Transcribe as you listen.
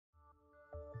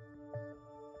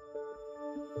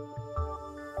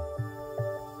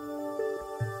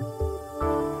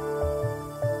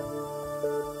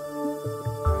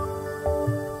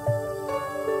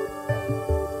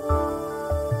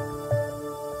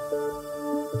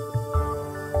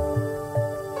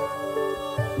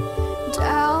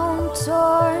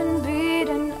torn,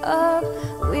 beaten up,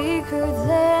 weaker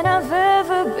than I've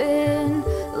ever been.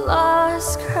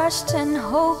 Lost, crushed in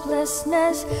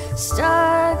hopelessness,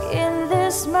 stuck in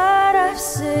this mud of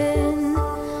sin.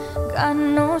 Got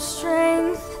no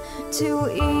strength to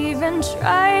even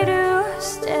try to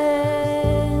stand.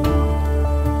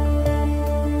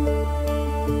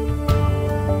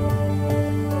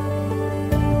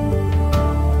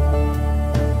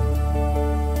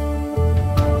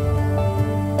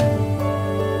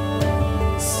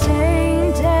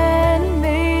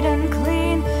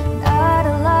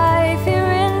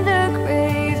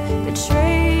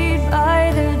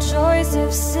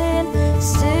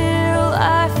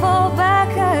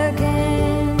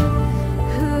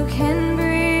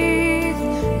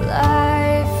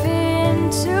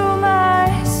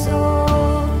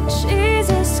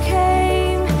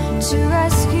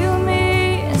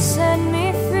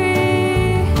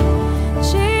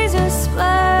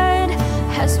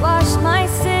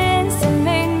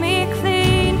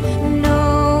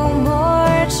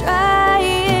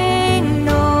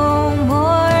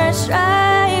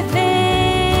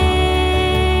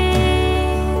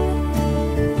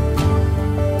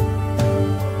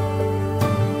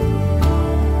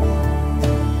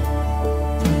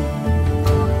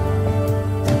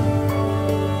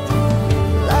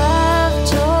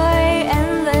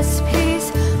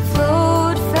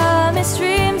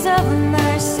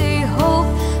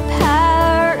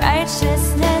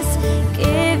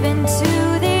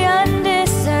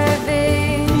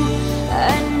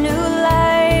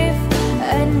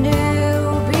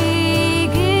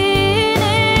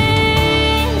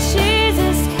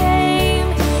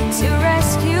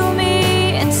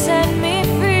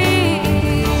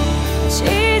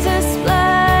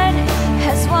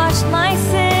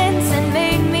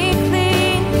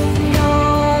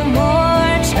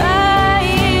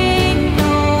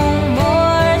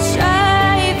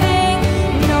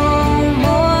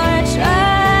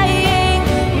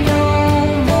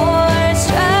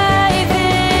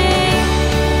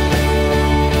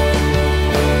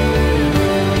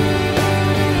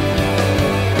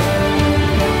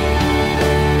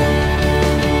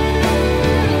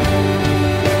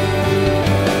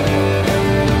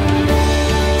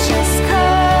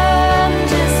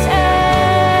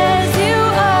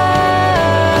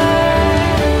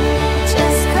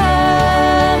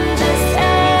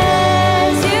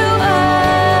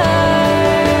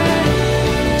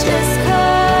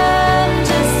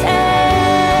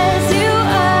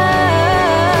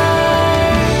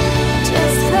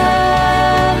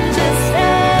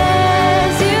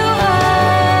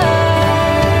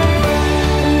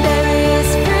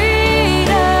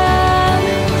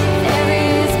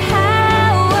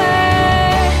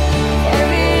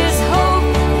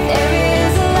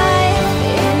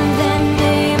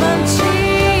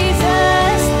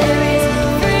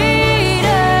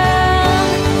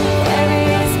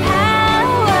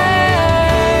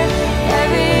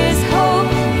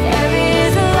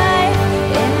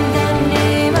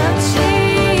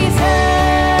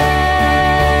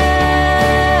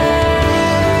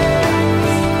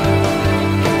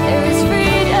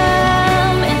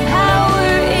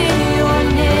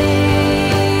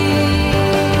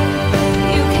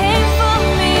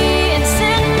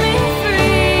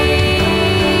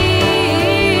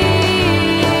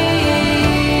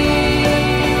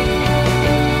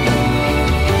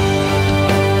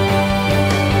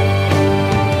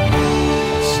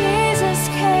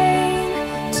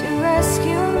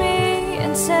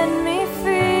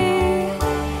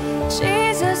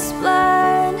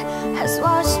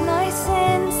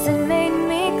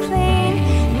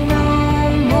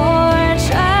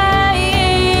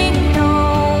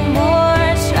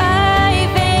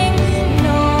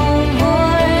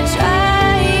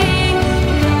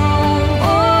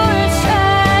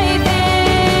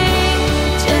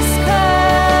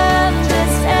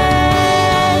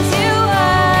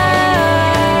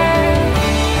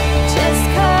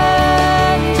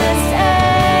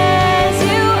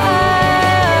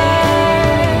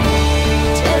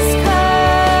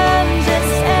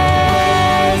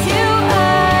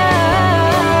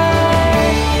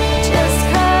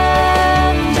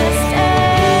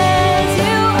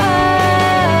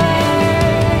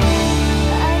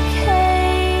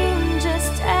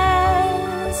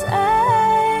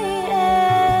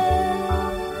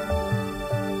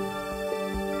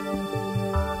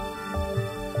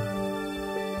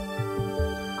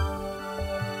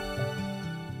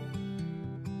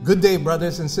 Good day,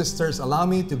 brothers and sisters. Allow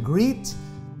me to greet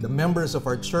the members of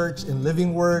our church in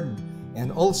Living Word,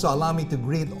 and also allow me to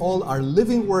greet all our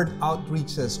Living Word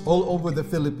outreaches all over the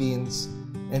Philippines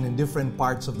and in different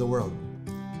parts of the world.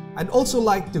 I'd also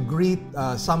like to greet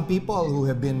some people who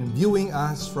have been viewing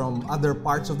us from other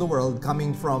parts of the world,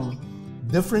 coming from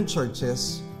different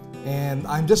churches, and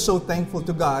I'm just so thankful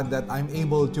to God that I'm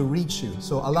able to reach you.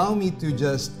 So allow me to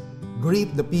just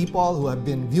greet the people who have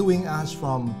been viewing us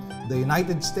from the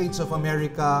United States of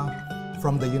America,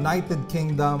 from the United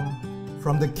Kingdom,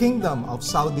 from the Kingdom of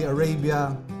Saudi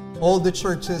Arabia, all the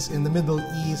churches in the Middle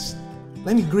East.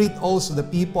 Let me greet also the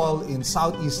people in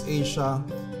Southeast Asia,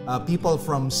 people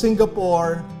from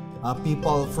Singapore,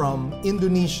 people from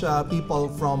Indonesia, people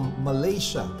from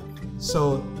Malaysia.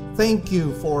 So thank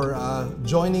you for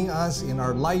joining us in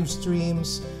our live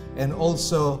streams and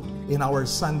also in our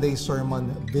Sunday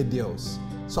sermon videos.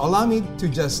 So allow me to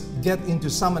just get into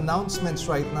some announcements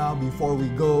right now before we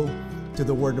go to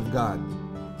the Word of God.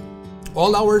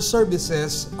 All our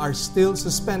services are still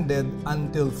suspended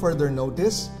until further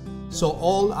notice, so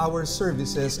all our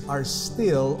services are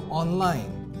still online.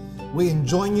 We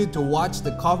enjoin you to watch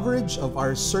the coverage of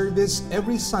our service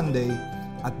every Sunday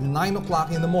at 9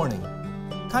 o'clock in the morning.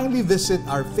 Kindly visit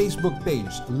our Facebook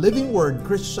page, Living Word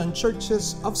Christian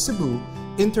Churches of Cebu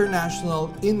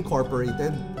International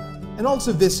Incorporated, and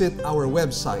also visit our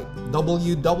website,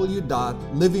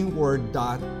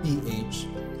 www.livingword.ph.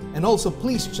 And also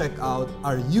please check out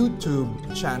our YouTube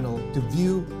channel to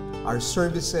view our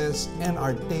services and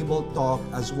our table talk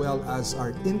as well as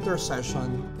our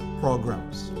intercession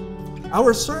programs.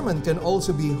 Our sermon can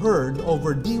also be heard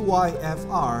over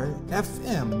DYFR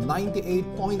FM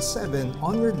 98.7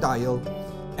 on your dial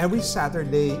every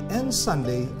Saturday and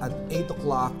Sunday at 8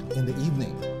 o'clock in the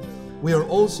evening. We are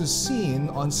also seen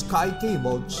on Sky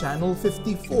Cable Channel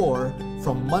 54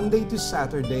 from Monday to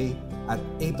Saturday at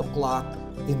 8 o'clock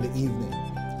in the evening.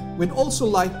 We'd also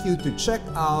like you to check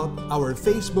out our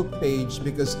Facebook page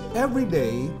because every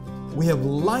day we have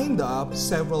lined up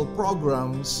several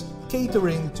programs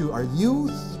catering to our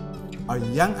youth, our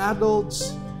young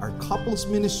adults, our couples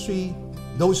ministry,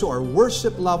 those who are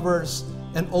worship lovers,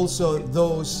 and also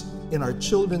those in our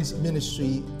children's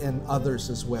ministry and others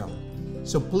as well.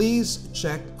 So please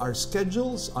check our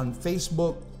schedules on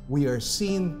Facebook. We are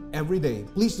seen every day.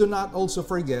 Please do not also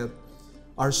forget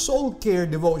our soul care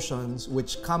devotions,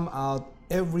 which come out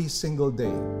every single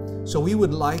day. So we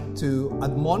would like to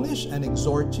admonish and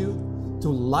exhort you to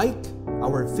like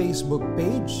our Facebook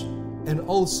page and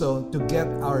also to get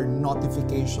our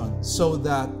notifications so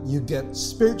that you get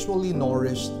spiritually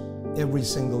nourished every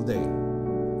single day.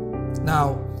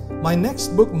 Now, my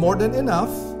next book, More Than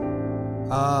Enough,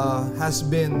 has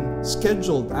been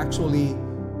scheduled actually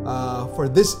for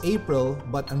this April,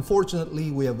 but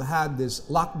unfortunately we have had this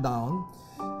lockdown.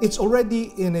 It's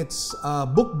already in its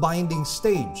book binding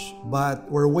stage, but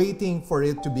we're waiting for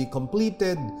it to be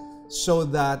completed so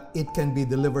that it can be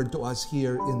delivered to us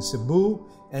here in Cebu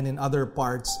and in other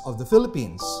parts of the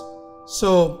Philippines.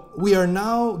 So we are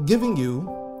now giving you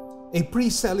a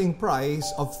pre-selling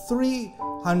price of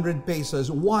 300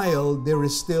 pesos while there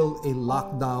is still a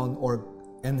lockdown or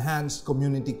enhanced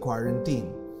community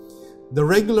quarantine. The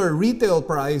regular retail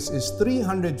price is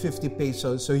 350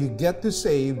 pesos, so you get to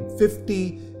save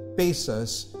 50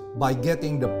 pesos by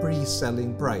getting the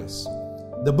pre-selling price.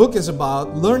 The book is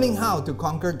about learning how to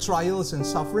conquer trials and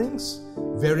sufferings,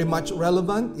 very much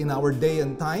relevant in our day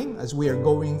and time as we are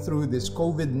going through this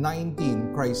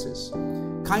COVID-19 crisis.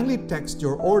 Kindly text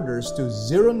your orders to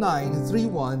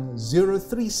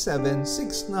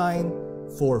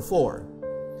 0931-037-6944.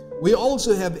 We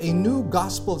also have a new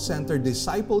gospel-centered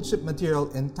discipleship material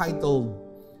entitled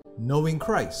Knowing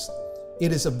Christ.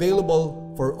 It is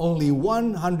available for only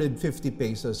 150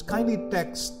 pesos. Kindly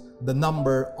text the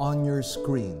number on your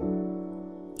screen.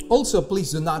 Also,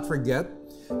 please do not forget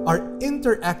our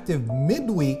interactive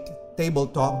midweek table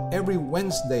talk every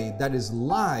Wednesday that is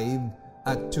live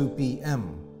at 2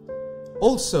 p.m.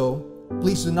 Also,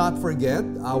 please do not forget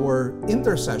our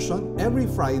intercession every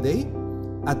Friday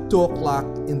at 2 o'clock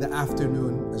in the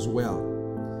afternoon as well.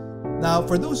 Now,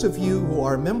 for those of you who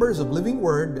are members of Living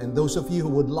Word and those of you who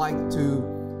would like to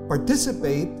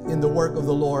participate in the work of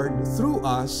the Lord through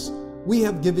us, we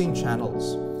have giving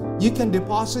channels. You can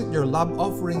deposit your love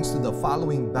offerings to the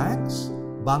following banks: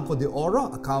 Banco de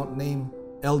Oro, account name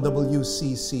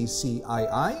LWCCCII,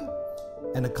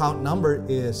 and account number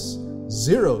is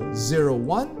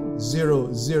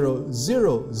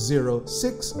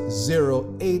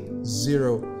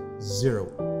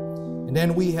 00100060800. And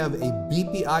then we have a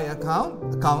BPI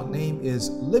account. Account name is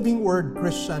Living Word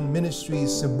Christian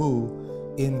Ministries Cebu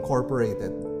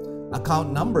Incorporated.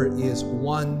 Account number is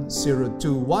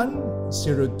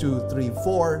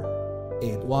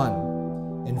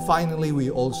 1021023481. And finally, we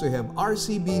also have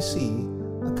RCBC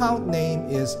Account name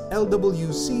is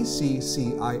LWCCCII.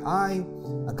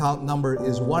 Account number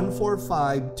is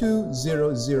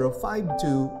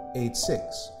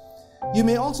 14520052286. You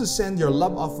may also send your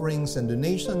love offerings and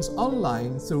donations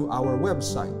online through our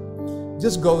website.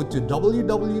 Just go to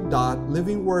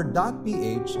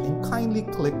www.livingword.ph and kindly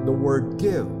click the word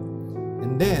give.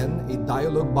 And then a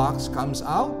dialog box comes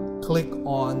out. Click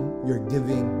on your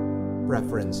giving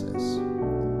preferences.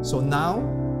 So now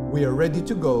we are ready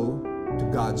to go to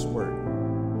God's Word.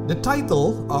 The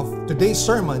title of today's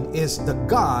sermon is The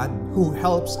God Who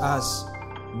Helps Us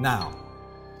Now.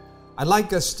 I'd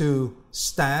like us to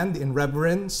stand in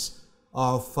reverence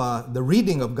of the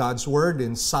reading of God's Word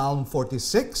in Psalm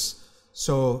 46.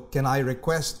 So can I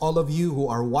request all of you who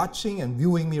are watching and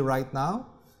viewing me right now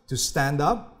to stand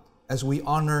up as we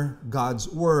honor God's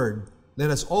Word. Let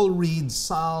us all read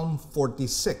Psalm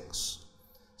 46.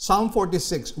 Psalm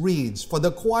 46 reads, "For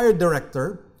the choir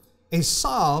director, a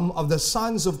psalm of the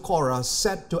sons of Korah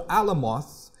set to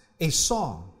alamoth, a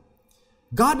song.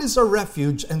 God is a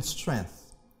refuge and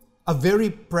strength, a very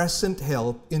present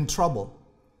help in trouble.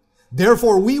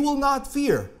 Therefore we will not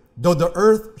fear, though the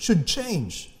earth should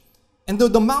change, and though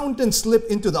the mountains slip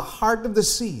into the heart of the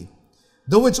sea,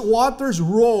 though its waters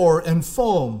roar and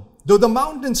foam, though the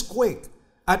mountains quake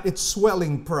at its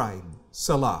swelling pride.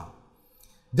 Selah.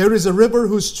 There is a river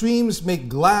whose streams make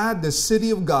glad the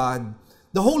city of God,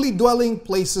 the holy dwelling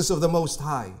places of the Most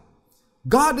High.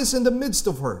 God is in the midst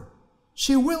of her.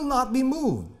 She will not be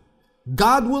moved.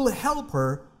 God will help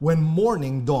her when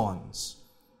morning dawns.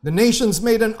 The nations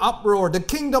made an uproar, the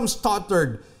kingdoms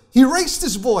tottered. He raised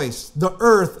his voice, the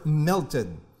earth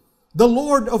melted. The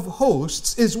Lord of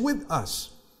hosts is with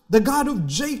us. The God of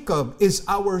Jacob is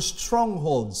our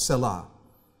stronghold, Selah.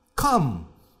 Come,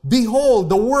 behold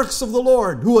the works of the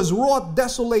Lord, who has wrought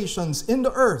desolations in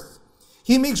the earth.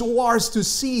 He makes wars to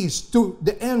cease to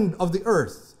the end of the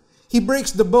earth. He breaks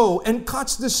the bow and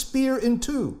cuts the spear in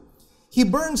two. He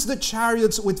burns the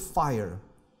chariots with fire.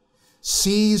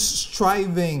 Cease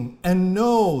striving and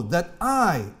know that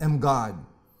I am God.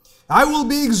 I will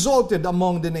be exalted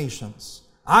among the nations.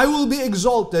 I will be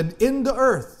exalted in the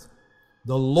earth.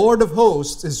 The Lord of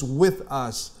hosts is with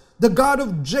us. The God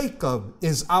of Jacob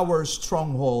is our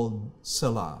stronghold,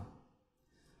 Selah."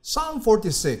 Psalm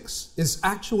 46 is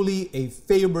actually a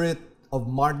favorite of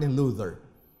Martin Luther.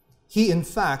 He, in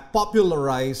fact,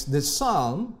 popularized this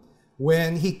psalm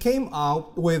when he came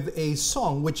out with a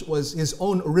song which was his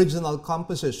own original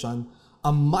composition,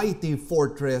 "A Mighty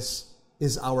Fortress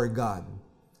is Our God."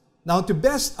 Now, to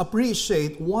best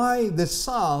appreciate why this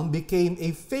psalm became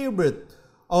a favorite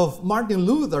of Martin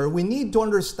Luther, we need to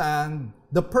understand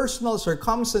the personal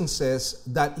circumstances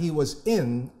that he was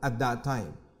in at that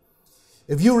time.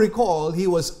 If you recall, he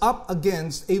was up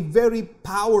against a very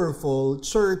powerful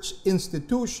church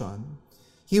institution.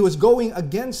 He was going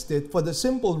against it for the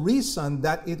simple reason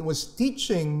that it was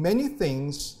teaching many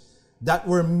things that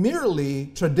were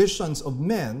merely traditions of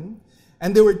men,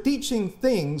 and they were teaching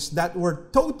things that were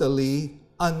totally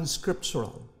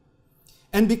unscriptural.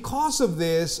 And because of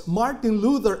this, Martin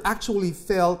Luther actually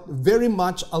felt very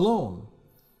much alone.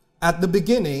 At the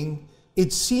beginning,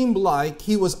 it seemed like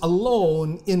he was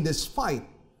alone in this fight,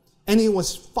 and he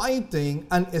was fighting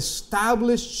an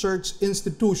established church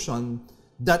institution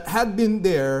that had been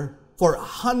there for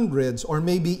hundreds or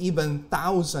maybe even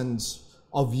thousands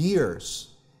of years.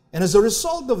 And as a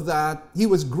result of that, he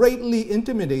was greatly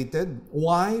intimidated.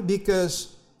 Why?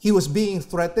 Because he was being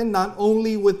threatened not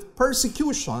only with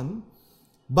persecution,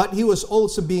 but he was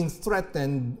also being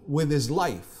threatened with his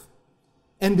life.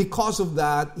 And because of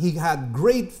that, he had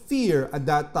great fear at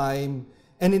that time.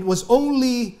 And it was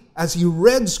only as he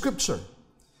read Scripture,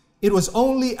 it was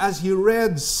only as he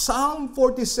read Psalm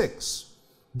 46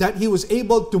 that he was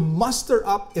able to muster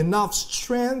up enough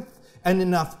strength and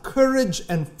enough courage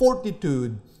and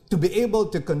fortitude to be able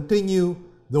to continue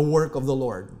the work of the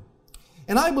Lord.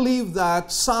 And I believe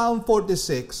that Psalm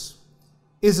 46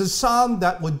 is a psalm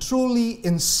that would truly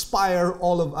inspire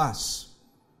all of us,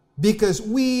 because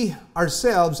we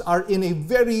ourselves are in a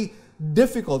very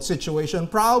difficult situation,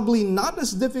 probably not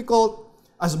as difficult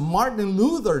as Martin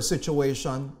Luther's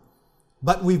situation,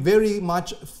 but we very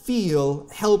much feel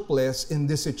helpless in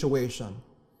this situation.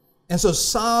 And so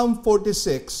Psalm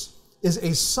 46 is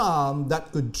a psalm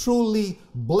that could truly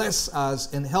bless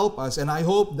us and help us. And I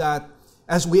hope that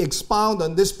as we expound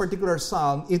on this particular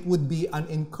psalm, it would be an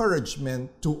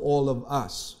encouragement to all of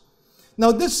us.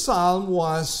 Now, this psalm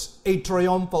was a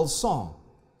triumphal song.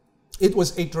 It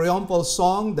was a triumphal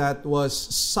song that was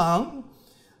sung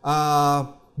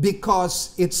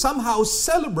because it somehow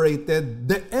celebrated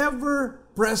the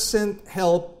ever-present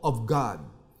help of God.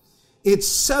 it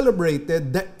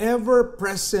celebrated the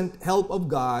ever-present help of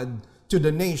God to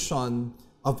the nation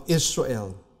of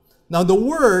Israel. Now, the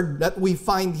word that we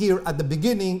find here at the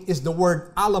beginning is the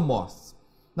word alamoth.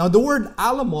 Now, the word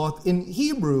alamoth in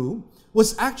Hebrew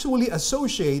was actually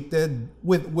associated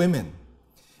with women.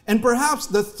 And perhaps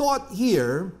the thought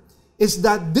here is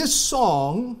that this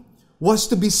song was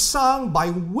to be sung by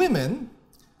women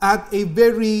at a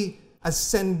very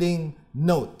ascending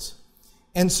note.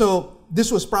 And so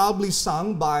this was probably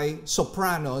sung by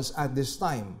sopranos at this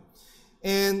time.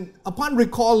 And upon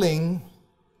recalling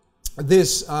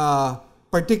this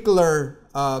particular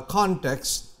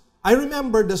context, I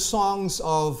remember the songs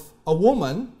of a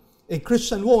woman, a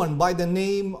Christian woman by the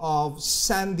name of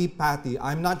Sandi Patti.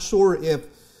 I'm not sure if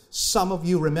some of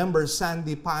you remember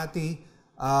Sandi Patti.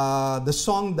 The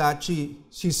song that she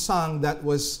sang that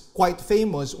was quite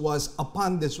famous was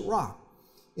Upon This Rock.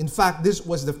 In fact, this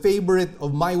was the favorite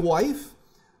of my wife.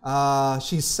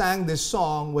 She sang this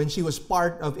song when she was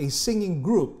part of a singing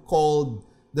group called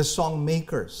the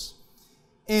Songmakers.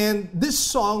 And this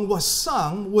song was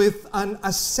sung with an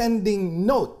ascending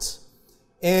note.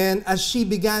 And as she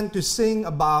began to sing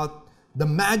about the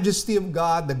majesty of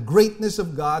God, the greatness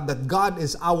of God, that God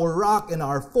is our rock and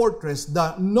our fortress,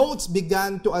 the notes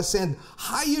began to ascend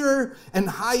higher and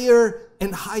higher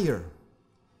and higher.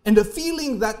 And the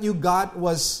feeling that you got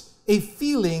was a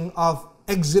feeling of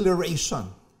exhilaration.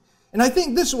 And I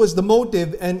think this was the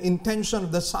motive and intention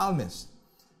of the psalmist,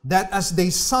 that as they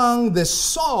sang this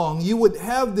song, you would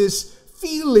have this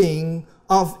feeling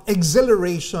of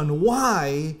exhilaration.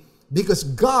 Why? Because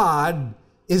God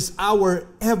is our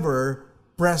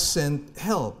ever-present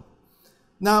help.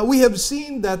 Now, we have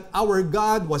seen that our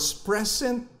God was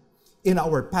present in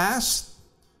our past.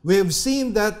 We have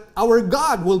seen that our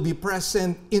God will be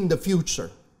present in the future.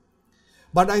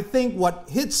 But I think what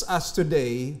hits us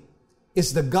today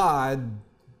is the God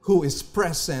who is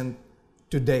present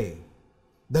today.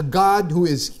 The God who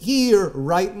is here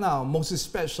right now, most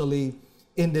especially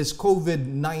in this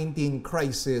COVID-19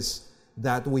 crisis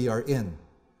that we are in.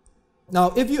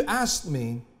 Now, if you asked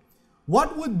me,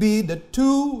 what would be the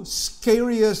two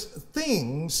scariest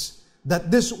things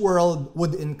that this world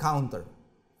would encounter?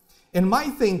 In my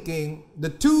thinking, the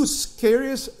two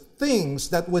scariest things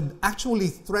that would actually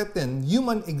threaten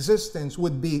human existence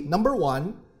would be, number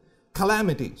one,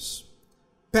 calamities,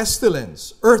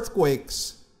 pestilence,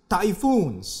 earthquakes,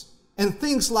 typhoons, and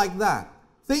things like that.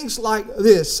 Things like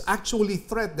this actually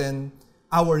threaten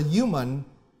our human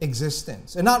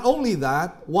existence. And not only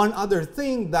that, one other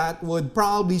thing that would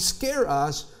probably scare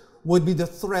us would be the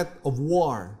threat of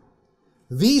war.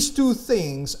 These two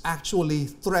things actually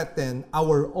threaten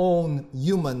our own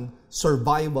human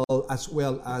survival as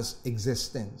well as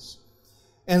existence.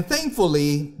 And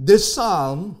thankfully, this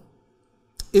psalm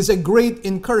is a great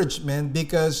encouragement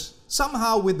because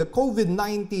somehow with the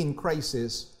COVID-19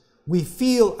 crisis, we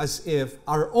feel as if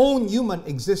our own human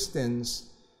existence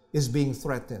is being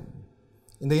threatened.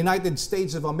 In the United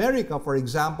States of America, for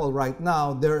example, right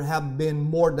now, there have been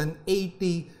more than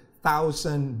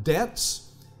 80,000 deaths.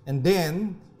 And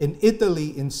then in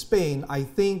Italy, in Spain, I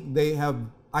think they have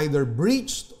either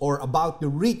breached or about to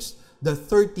reach the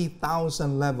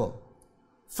 30,000 level.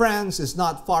 France is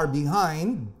not far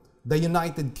behind. The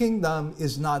United Kingdom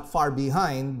is not far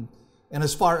behind. And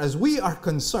as far as we are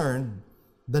concerned,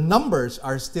 the numbers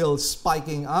are still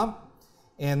spiking up.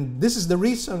 And this is the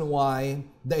reason why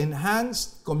the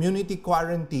enhanced community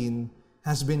quarantine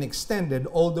has been extended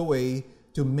all the way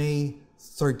to May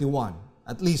 31,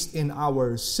 at least in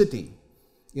our city.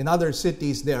 In other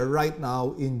cities, they are right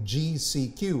now in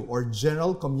GCQ, or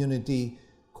General Community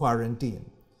Quarantine.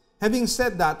 Having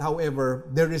said that, however,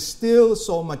 there is still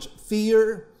so much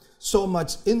fear, so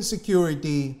much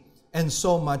insecurity, and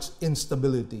so much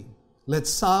instability. Let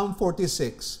Psalm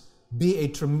 46 be a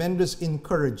tremendous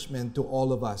encouragement to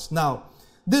all of us. Now,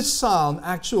 this psalm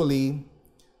actually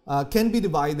can be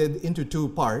divided into two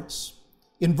parts.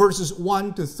 In verses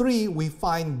 1 to 3, we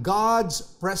find God's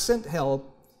present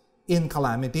help in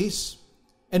calamities.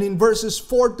 And in verses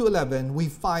 4 to 11, we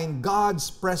find God's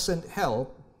present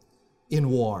help in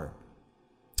war.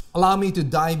 Allow me to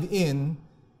dive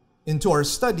into our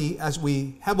study as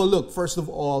we have a look, first of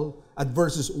all, at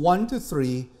verses 1 to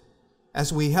 3,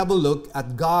 as we have a look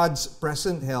at God's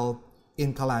present help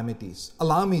in calamities.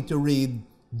 Allow me to read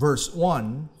verse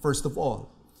 1, first of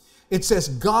all. It says,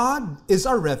 God is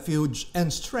our refuge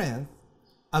and strength,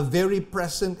 a very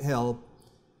present help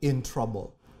in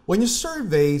trouble. When you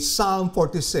survey Psalm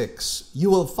 46, you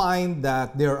will find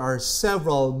that there are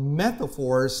several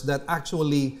metaphors that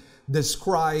actually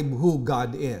describe who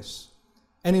God is.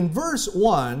 And in verse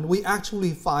 1, we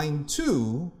actually find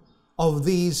two of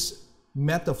these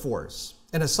metaphors.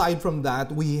 And aside from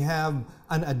that, we have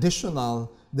an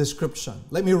additional description.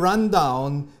 Let me run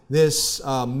down these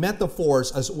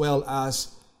metaphors as well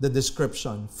as the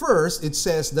description. First, it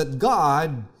says that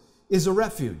God is a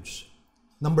refuge.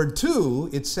 Number 2,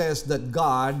 it says that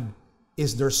God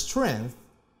is their strength.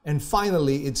 And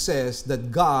finally, it says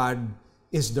that God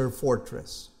is their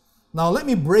fortress. Now, let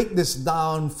me break this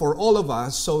down for all of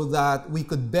us so that we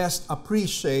could best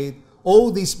appreciate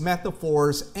all these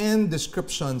metaphors and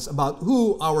descriptions about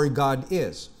who our God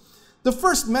is. The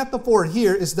first metaphor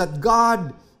here is that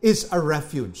God is a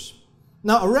refuge.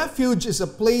 Now, a refuge is a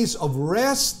place of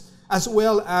rest as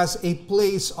well as a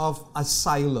place of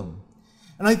asylum.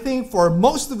 And I think for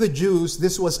most of the Jews,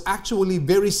 this was actually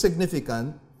very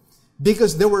significant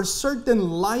because there were certain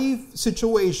life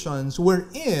situations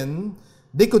wherein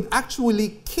they could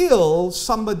actually kill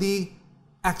somebody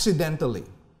accidentally.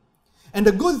 And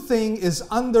the good thing is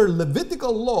under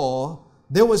Levitical law,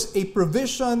 there was a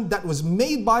provision that was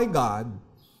made by God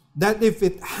that if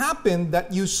it happened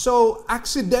that you so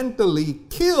accidentally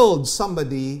killed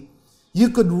somebody, you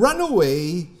could run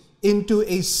away into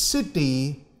a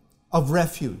city of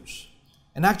refuge.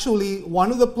 And actually,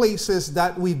 one of the places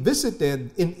that we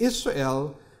visited in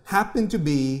Israel happened to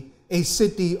be a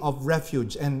city of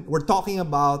refuge. And we're talking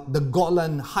about the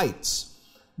Golan Heights.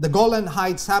 The Golan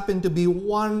Heights happened to be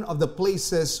one of the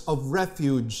places of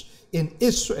refuge in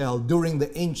Israel during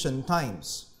the ancient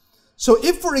times. So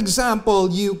if, for example,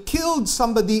 you killed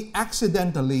somebody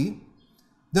accidentally,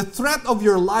 the threat of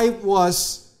your life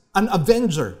was an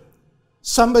avenger,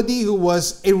 somebody who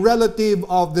was a relative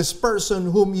of this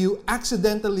person whom you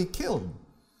accidentally killed.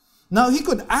 Now, he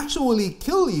could actually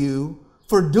kill you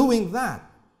for doing that.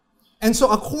 And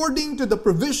so according to the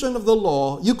provision of the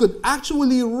law, you could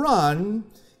actually run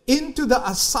into the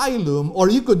asylum, or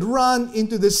you could run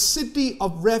into the city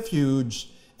of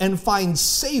refuge and find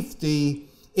safety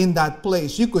in that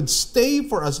place. You could stay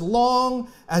for as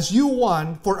long as you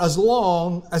want, for as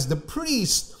long as the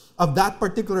priest of that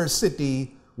particular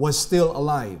city was still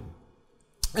alive.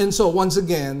 And so once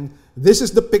again, this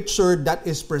is the picture that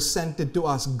is presented to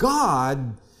us.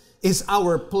 God is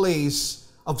our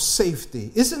place of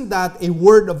safety. Isn't that a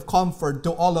word of comfort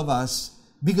to all of us?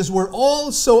 Because we're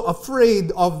all so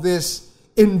afraid of this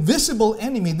invisible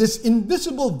enemy, this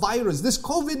invisible virus, this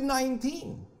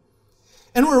COVID-19.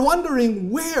 And we're wondering,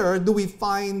 where do we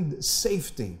find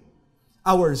safety?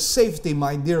 Our safety,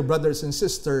 my dear brothers and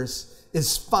sisters,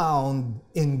 is found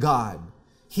in God.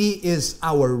 He is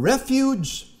our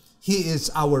refuge, He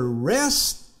is our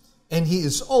rest, and He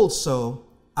is also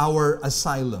our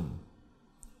asylum.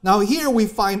 Now here we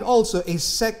find also a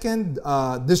second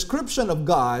description of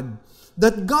God,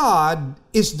 that God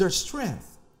is their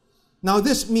strength. Now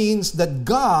this means that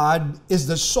God is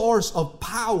the source of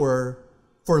power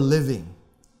for living.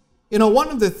 You know, one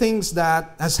of the things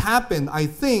that has happened, I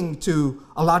think, to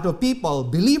a lot of people,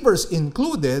 believers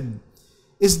included,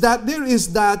 is that there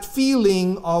is that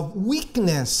feeling of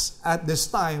weakness at this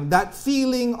time, that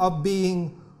feeling of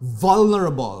being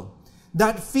vulnerable,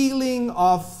 that feeling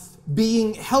of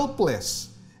being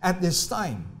helpless at this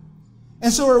time.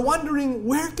 And so we're wondering,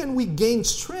 where can we gain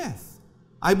strength?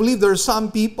 I believe there are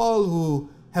some people who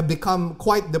have become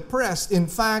quite depressed. In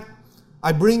fact,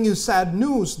 I bring you sad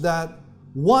news that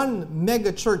one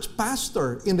mega church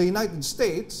pastor in the United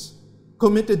States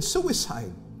committed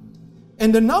suicide.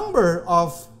 And the number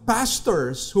of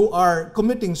pastors who are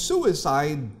committing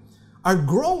suicide are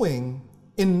growing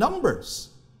in numbers,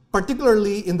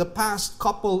 particularly in the past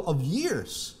couple of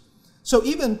years. So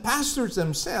even pastors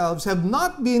themselves have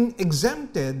not been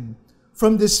exempted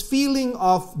from this feeling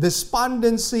of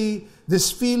despondency,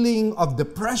 this feeling of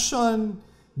depression,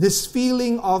 this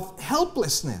feeling of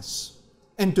helplessness.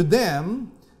 And to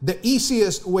them, the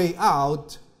easiest way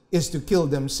out is to kill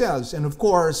themselves. And of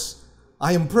course,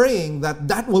 I am praying that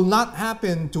that will not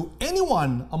happen to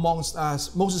anyone amongst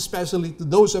us, most especially to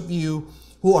those of you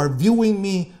who are viewing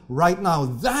me right now.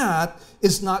 That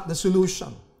is not the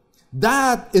solution.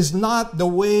 That is not the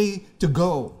way to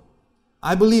go.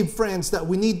 I believe, friends, that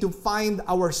we need to find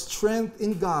our strength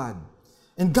in God.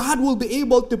 And God will be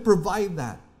able to provide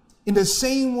that in the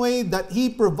same way that He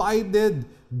provided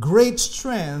great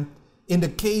strength in the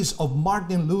case of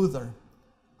Martin Luther.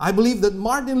 I believe that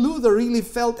Martin Luther really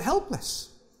felt helpless.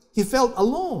 He felt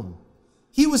alone.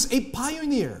 He was a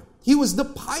pioneer. He was the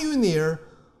pioneer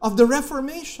of the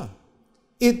Reformation.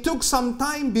 It took some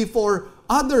time before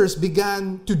others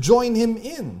began to join him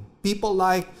in. People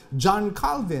like John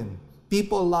Calvin,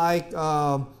 people like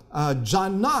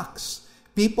John Knox,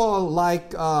 people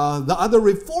like the other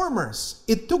reformers.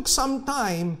 It took some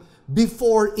time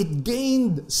before it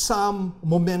gained some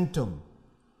momentum.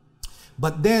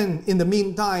 But then, in the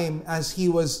meantime, as he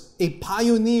was a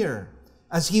pioneer,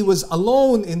 as he was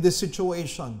alone in this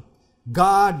situation,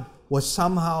 God was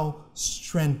somehow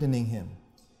strengthening him.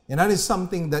 And that is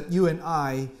something that you and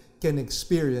I can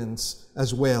experience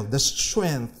as well, the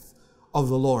strength of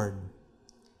the Lord.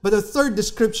 But the third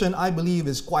description, I believe,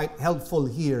 is quite helpful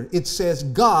here. It says,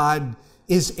 God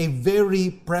is a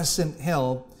very present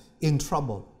help in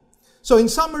trouble. So in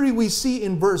summary, we see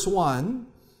in verse 1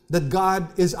 that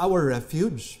God is our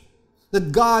refuge,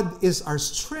 that God is our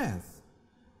strength.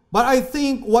 But I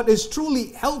think what is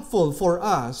truly helpful for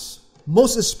us,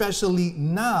 most especially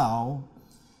now,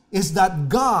 is that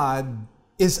God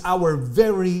is our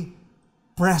very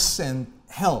present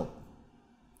help.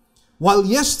 While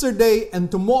yesterday and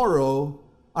tomorrow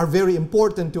are very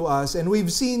important to us, and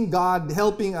we've seen God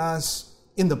helping us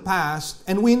in the past,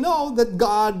 and we know that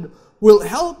God will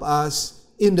help us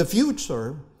in the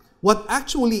future, what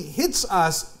actually hits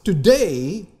us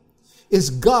today is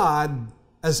God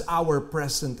as our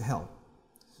present help.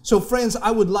 So friends,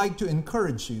 I would like to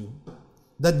encourage you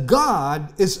that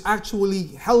God is actually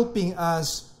helping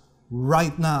us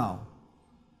right now.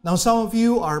 Now, some of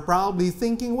you are probably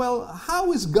thinking, well,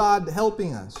 how is God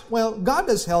helping us? Well, God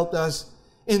has helped us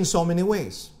in so many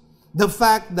ways. The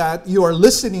fact that you are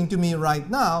listening to me right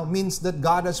now means that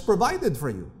God has provided for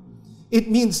you. It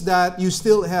means that you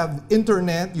still have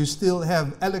internet, you still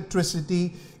have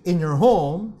electricity in your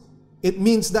home. It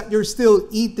means that you're still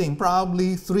eating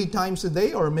probably 3 times a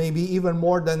day or maybe even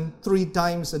more than 3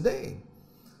 times a day.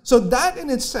 So that in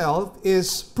itself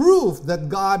is proof that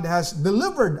God has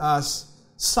delivered us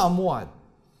somewhat.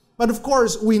 But of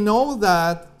course, we know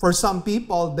that for some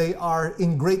people, they are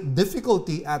in great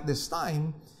difficulty at this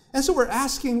time. And so we're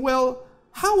asking, well,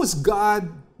 how has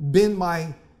God been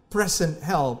my present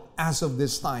help as of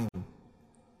this time?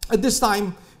 At this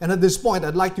time and at this point,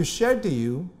 I'd like to share to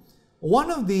you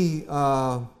one of the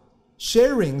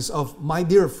sharings of my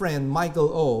dear friend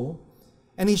Michael O.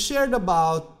 And he shared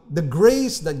about the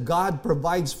grace that God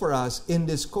provides for us in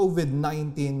this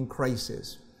COVID-19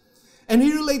 crisis. And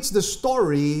he relates the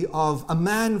story of a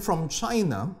man from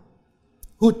China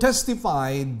who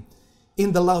testified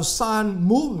in the Lausanne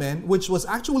movement, which was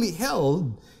actually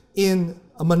held in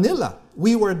Manila.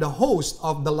 We were the host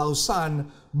of the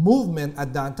Lausanne movement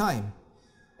at that time.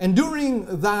 And during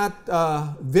that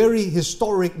very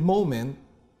historic moment,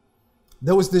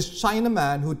 there was this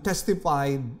Chinaman who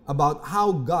testified about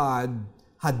how God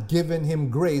had given him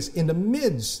grace in the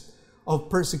midst of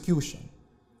persecution.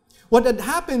 What had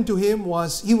happened to him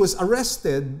was he was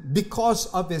arrested because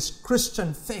of his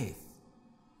Christian faith.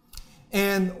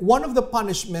 And one of the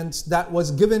punishments that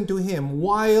was given to him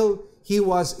while he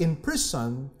was in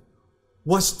prison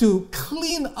was to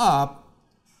clean up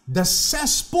the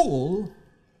cesspool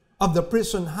of the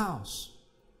prison house.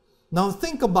 Now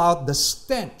think about the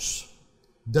stench,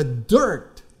 the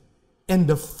dirt, and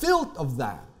the filth of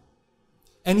that.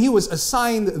 And he was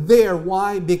assigned there.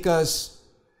 Why? Because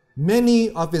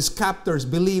many of his captors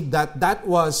believed that that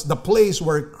was the place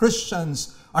where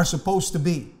Christians are supposed to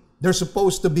be. They're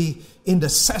supposed to be in the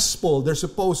cesspool. They're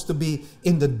supposed to be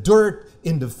in the dirt,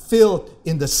 in the filth,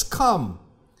 in the scum,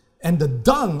 and the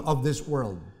dung of this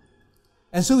world.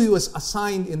 And so he was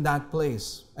assigned in that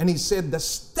place. And he said the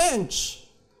stench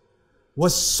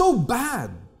was so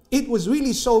bad. It was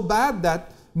really so bad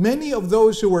that many of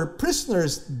those who were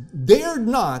prisoners dared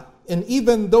not, and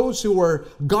even those who were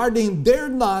guarding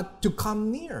dared not to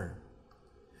come near.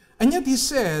 And yet he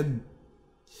said,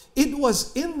 it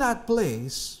was in that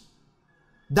place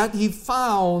that he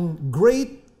found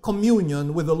great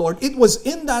communion with the Lord. It was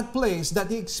in that place that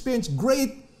he experienced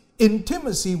great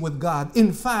intimacy with God.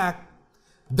 In fact,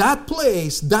 that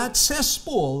place, that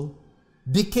cesspool,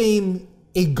 became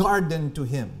a garden to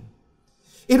him.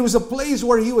 It was a place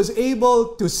where he was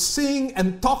able to sing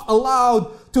and talk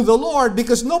aloud to the Lord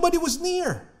because nobody was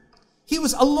near. He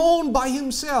was alone by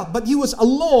himself, but he was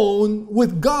alone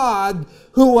with God,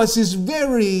 who was his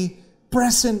very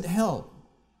present help.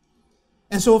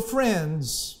 And so,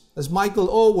 friends, as Michael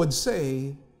O. would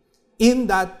say, in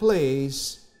that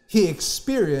place, he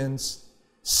experienced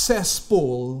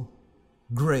cesspool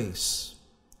grace.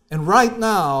 And right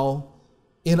now,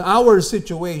 in our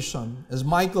situation, as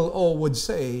Michael O. would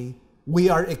say, we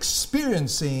are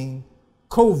experiencing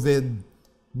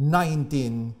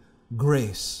COVID-19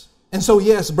 grace. And so,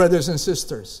 yes, brothers and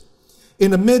sisters,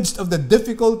 in the midst of the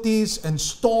difficulties and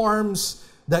storms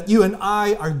that you and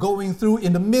I are going through,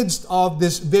 in the midst of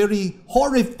this very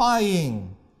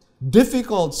horrifying,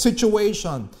 difficult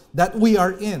situation that we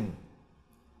are in,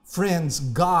 friends,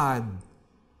 God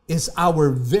is our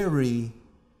very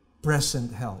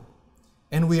present help.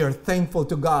 And we are thankful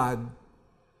to God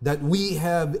that we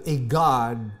have a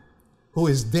God who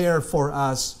is there for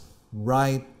us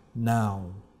right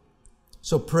now.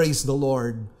 So praise the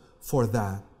Lord for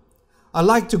that. I'd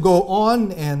like to go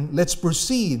on and let's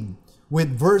proceed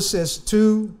with verses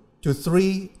 2 to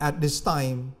 3 at this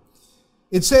time.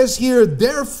 It says here,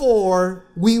 therefore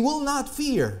we will not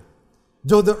fear,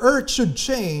 though the earth should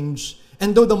change,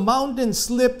 and though the mountains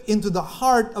slip into the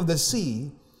heart of the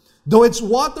sea, though its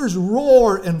waters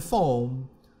roar and foam,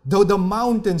 though the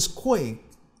mountains quake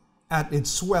at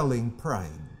its swelling pride.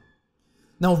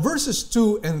 Now, verses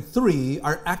 2 and 3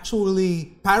 are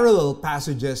actually parallel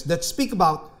passages that speak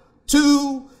about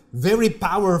two very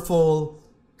powerful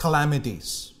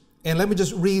calamities. And let me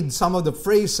just read some of the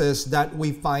phrases that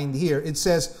we find here. It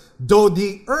says, though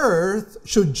the earth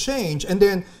should change. And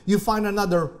then you find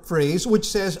another phrase which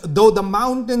says, though the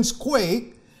mountains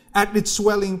quake at its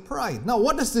swelling pride. Now,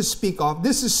 what does this speak of?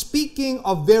 This is speaking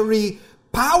of very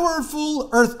powerful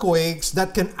earthquakes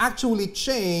that can actually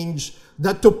change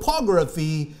the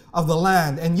topography of the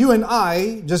land. And you and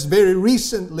I just very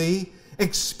recently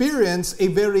experienced a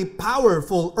very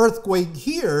powerful earthquake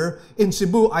here in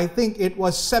Cebu. I think it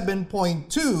was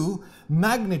 7.2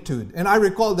 magnitude. And I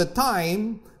recall the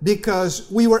time because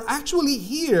we were actually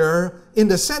here in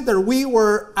the center. We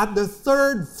were at the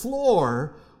third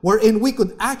floor wherein we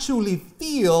could actually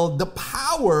feel the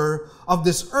power of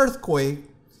this earthquake.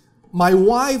 My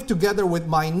wife, together with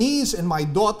my niece and my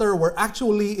daughter, were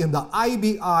actually in the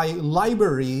IBI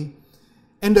library,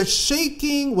 and the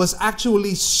shaking was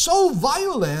actually so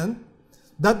violent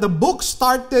that the book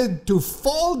started to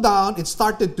fall down. It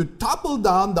started to topple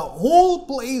down. The whole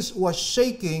place was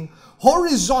shaking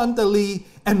horizontally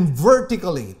and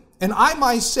vertically. And I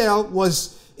myself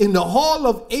was in the hall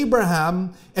of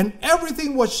Abraham, and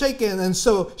everything was shaking. And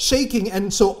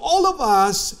so all of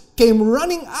us came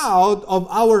running out of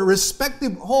our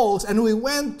respective halls, and we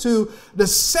went to the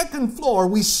second floor.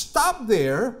 We stopped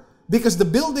there because the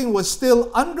building was still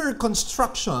under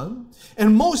construction,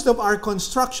 and most of our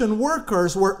construction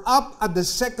workers were up at the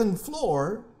second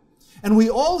floor, and we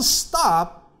all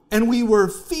stopped, and we were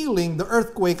feeling the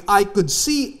earthquake. I could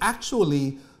see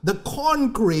actually the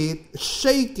concrete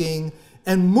shaking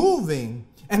and moving,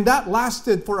 and that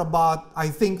lasted for about, I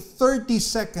think, 30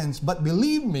 seconds, but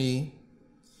believe me,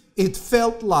 it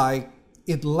felt like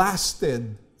it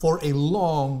lasted for a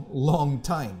long, long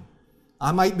time.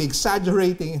 I might be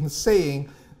exaggerating in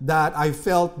saying that I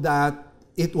felt that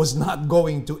it was not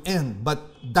going to end, but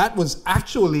that was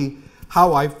actually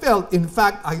how I felt. In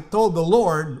fact, I told the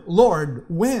Lord, Lord,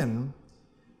 when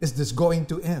is this going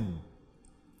to end?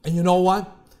 And you know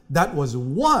what? That was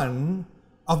one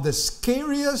of the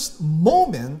scariest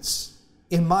moments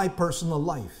in my personal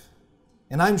life.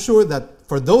 And I'm sure that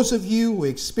for those of you who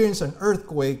experienced an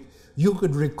earthquake, you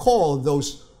could recall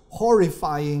those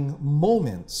horrifying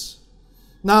moments.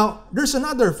 Now, there's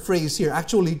another phrase here,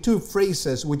 actually two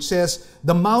phrases, which says,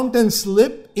 the mountains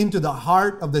slip into the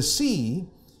heart of the sea,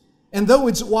 and though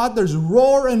its waters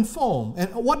roar and foam.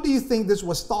 And what do you think this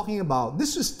was talking about?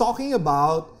 This is talking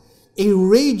about a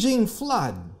raging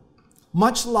flood,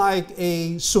 much like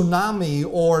a tsunami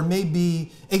or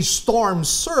maybe a storm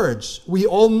surge. We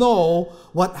all know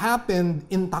what happened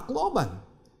in Tacloban,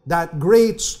 that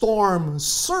great storm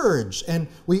surge. And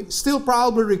we still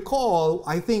probably recall,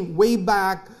 I think way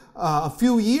back a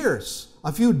few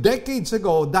decades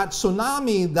ago, that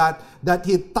tsunami that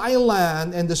hit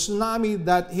Thailand and the tsunami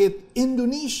that hit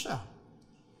Indonesia.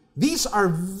 These are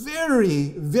very,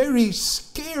 very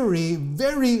scary,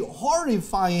 very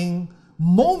horrifying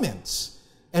moments.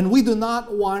 And we do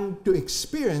not want to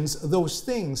experience those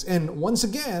things. And once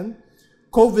again,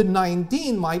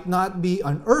 COVID-19 might not be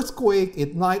an earthquake,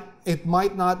 it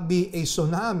might not be a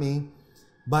tsunami,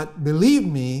 but believe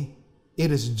me,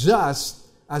 it is just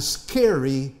as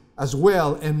scary as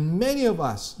well. And many of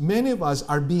us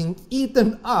are being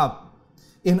eaten up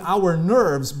in our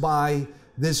nerves by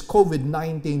this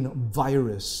COVID-19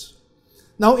 virus.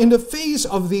 Now, in the face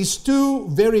of these two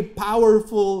very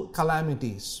powerful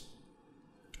calamities,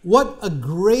 what a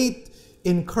great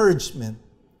encouragement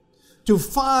to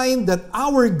find that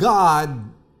our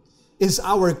God is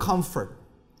our comfort,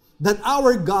 that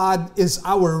our God is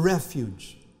our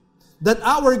refuge, that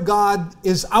our God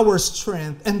is our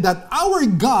strength, and that our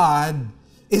God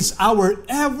is our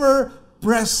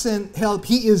ever-present help.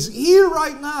 He is here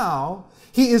right now.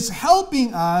 He is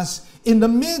helping us in the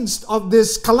midst of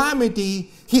this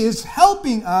calamity. He is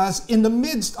helping us in the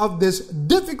midst of this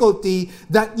difficulty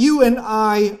that you and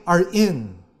I are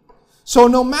in. So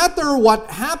no matter what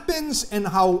happens and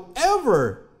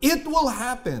however it will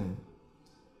happen.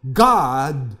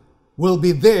 God will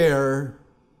be there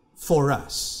for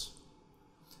us.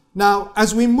 Now,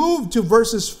 as we move to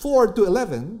verses 4 to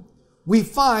 11, we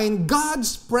find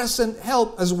God's present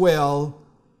help as well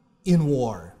in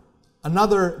war.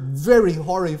 Another very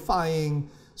horrifying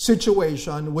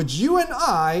situation which you and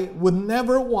I would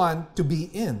never want to be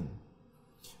in.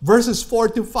 Verses 4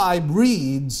 to 5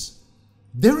 reads,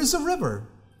 "There is a river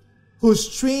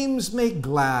whose streams make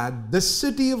glad the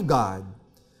city of God,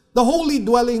 the holy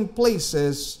dwelling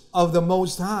places of the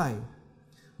Most High.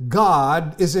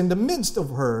 God is in the midst of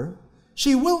her.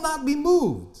 She will not be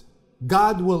moved.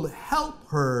 God will help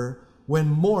her when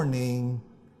morning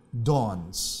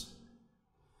dawns."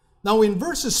 Now in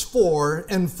verses 4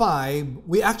 and 5,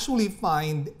 we actually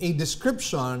find a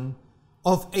description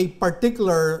of a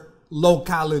particular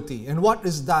locality. And what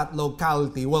is that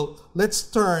locality? Well, let's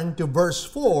turn to verse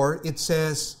 4. It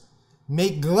says,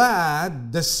 "Make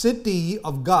glad the city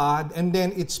of God," and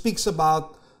then it speaks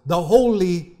about the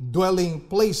holy dwelling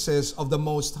places of the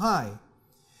Most High.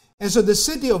 And so the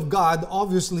city of God,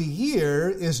 obviously here,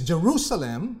 is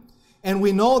Jerusalem. And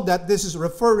we know that this is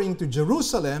referring to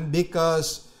Jerusalem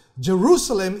because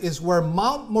Jerusalem is where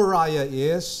Mount Moriah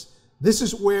is. This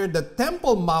is where the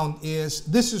Temple Mount is.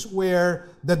 This is where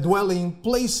the dwelling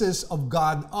places of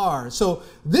God are. So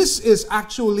this is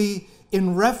actually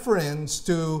in reference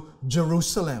to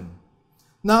Jerusalem.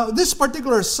 Now, this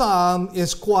particular psalm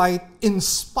is quite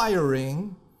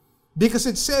inspiring because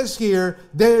it says here,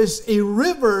 "There's a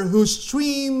river whose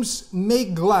streams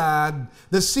make glad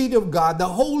the city of God, the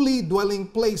holy dwelling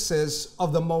places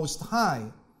of the Most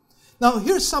High." Now,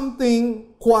 here's something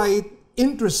quite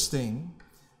interesting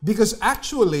because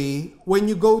actually, when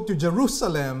you go to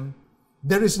Jerusalem,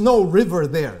 there is no river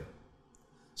there.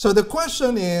 So the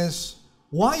question is,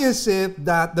 why is it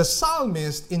that the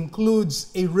psalmist includes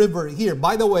a river here?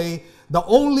 By the way, the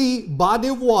only body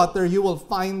of water you will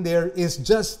find there is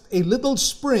just a little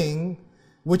spring,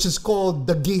 which is called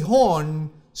the Gihon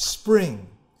spring.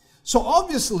 So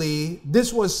obviously,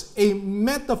 this was a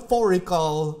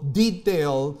metaphorical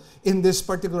detail in this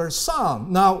particular psalm.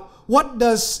 Now, what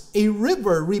does a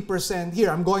river represent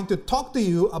here? I'm going to talk to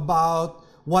you about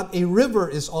what a river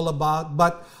is all about,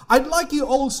 but I'd like you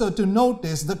also to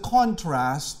notice the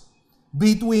contrast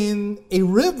between a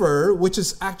river, which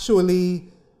is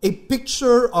actually a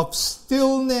picture of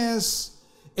stillness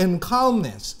and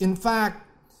calmness. In fact,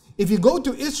 if you go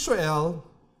to Israel,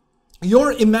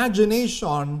 your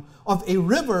imagination of a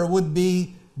river would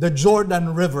be the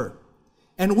Jordan River.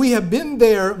 And we have been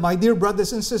there, my dear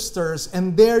brothers and sisters,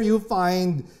 and there you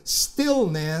find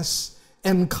stillness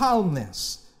and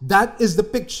calmness. That is the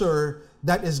picture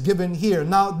that is given here.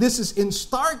 Now, this is in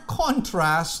stark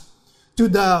contrast to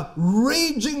the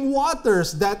raging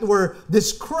waters that were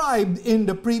described in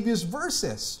the previous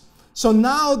verses. So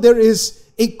now there is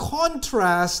a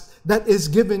contrast that is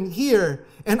given here.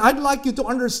 And I'd like you to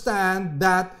understand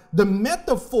that the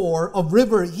metaphor of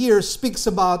river here speaks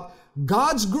about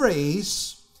God's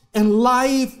grace and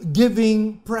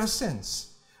life-giving presence,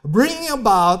 bringing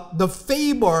about the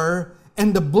favor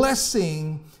and the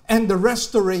blessing and the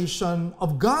restoration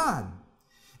of God.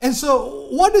 And so,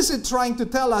 what is it trying to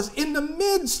tell us? In the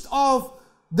midst of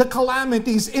the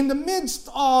calamities, in the midst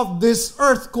of this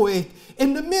earthquake,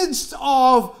 in the midst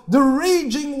of the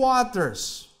raging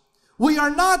waters, we are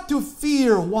not to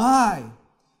fear. Why?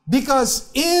 Because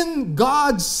in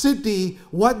God's city,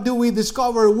 what do we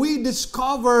discover? We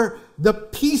discover the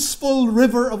peaceful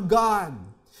river of God.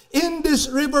 In this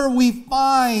river, we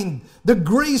find the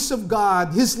grace of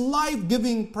God, His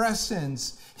life-giving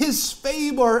presence, His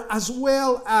favor, as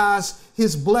well as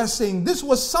His blessing. This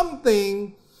was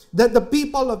something that the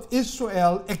people of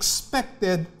Israel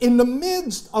expected in the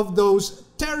midst of those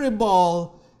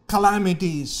terrible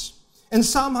calamities. And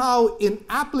somehow, in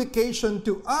application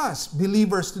to us,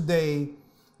 believers today,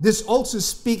 this also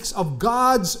speaks of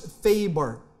God's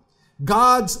favor,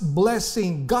 God's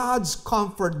blessing, God's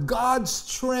comfort, God's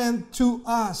strength to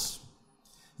us.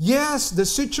 Yes, the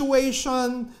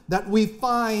situation that we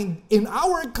find in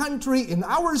our country, in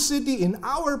our city, in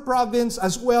our province,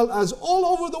 as well as all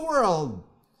over the world,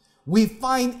 we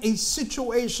find a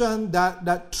situation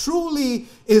that truly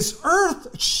is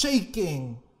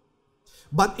earth-shaking.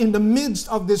 But in the midst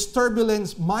of this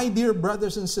turbulence, my dear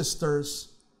brothers and sisters,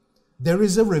 there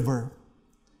is a river.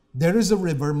 There is a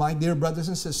river, my dear brothers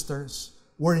and sisters,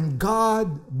 wherein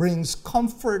God brings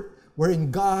comfort,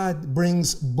 wherein God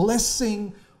brings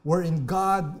blessing, wherein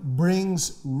God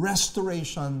brings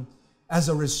restoration as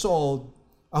a result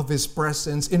of His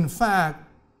presence. In fact,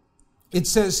 it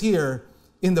says here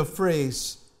in the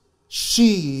phrase,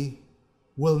 "She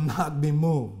will not be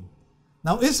moved.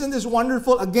 Now, isn't this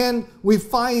wonderful? Again, we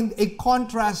find a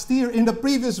contrast here. In the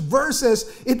previous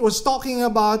verses, it was talking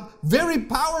about very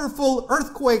powerful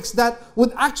earthquakes that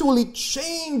would actually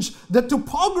change the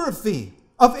topography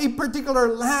of a particular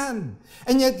land.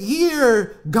 And yet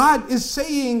here, God is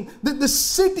saying that the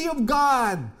city of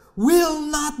God will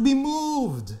not be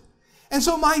moved. And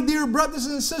so, my dear brothers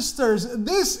and sisters,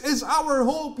 this is our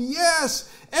hope. Yes,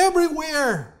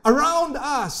 everywhere around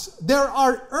us, there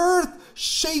are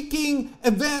earth-shaking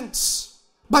events.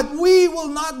 But we will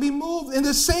not be moved in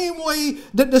the same way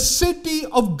that the city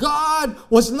of God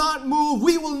was not moved.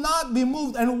 We will not be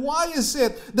moved. And why is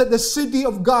it that the city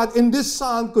of God in this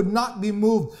psalm could not be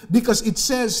moved? Because it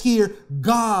says here,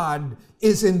 God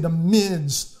is in the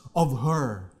midst of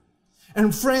her.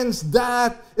 And friends,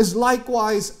 that is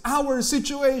likewise our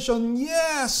situation.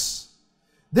 Yes,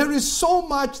 there is so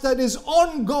much that is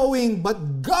ongoing,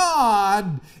 but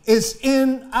God is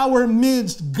in our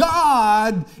midst.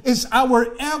 God is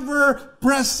our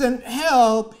ever-present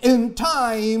help in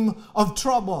time of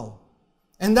trouble.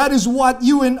 And that is what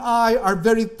you and I are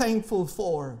very thankful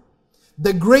for.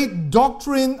 The great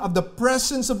doctrine of the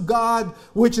presence of God,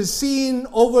 which is seen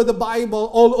over the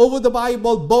Bible, all over the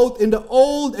Bible, both in the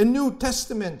Old and New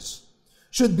Testaments,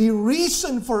 should be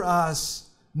reason for us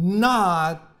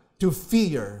not to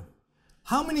fear.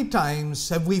 How many times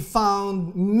have we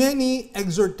found many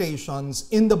exhortations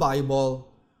in the Bible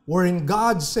wherein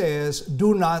God says,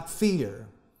 do not fear,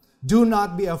 do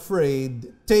not be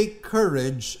afraid, take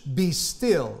courage, be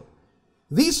still?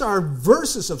 These are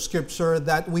verses of Scripture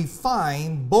that we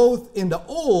find both in the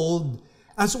Old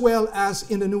as well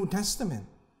as in the New Testament.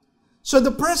 So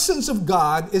the presence of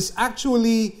God is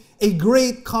actually a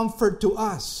great comfort to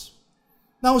us.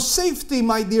 Now, safety,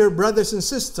 my dear brothers and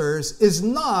sisters, is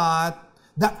not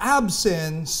the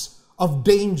absence of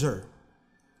danger.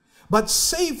 But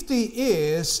safety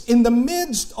is in the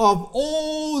midst of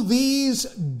all these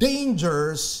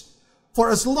dangers. For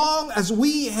as long as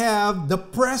we have the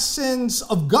presence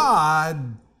of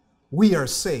God, we are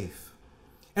safe.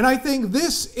 And I think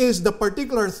this is the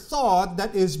particular thought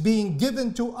that is being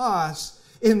given to us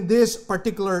in this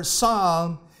particular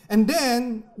psalm. And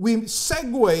then we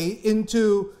segue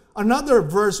into another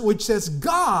verse which says,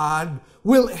 God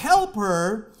will help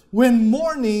her when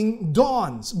morning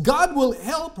dawns. God will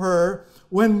help her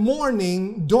when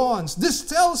morning dawns. This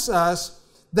tells us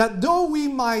that though we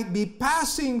might be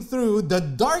passing through the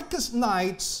darkest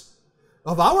nights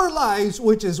of our lives,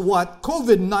 which is what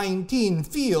COVID-19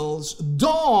 feels,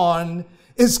 dawn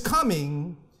is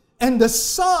coming, and the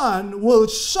sun will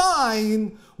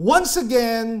shine once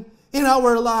again in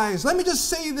our lives. Let me just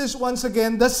say this once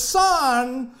again. The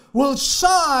sun will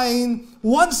shine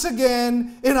once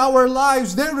again in our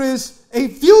lives. There is a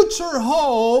future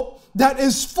hope that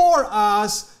is for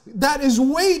us, that is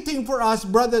waiting for us,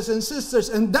 brothers and sisters.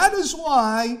 And that is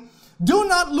why do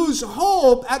not lose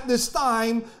hope at this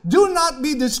time. Do not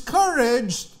be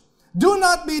discouraged. Do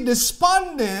not be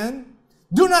despondent.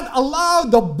 Do not allow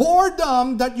the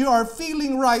boredom that you are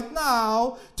feeling right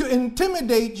now to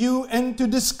intimidate you and to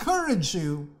discourage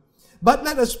you. But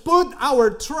let us put our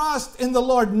trust in the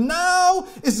Lord. Now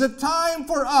is the time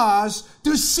for us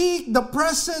to seek the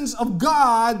presence of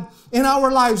God in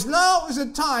our lives. Now is the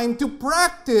time to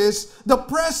practice the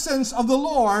presence of the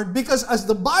Lord, because as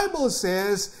the Bible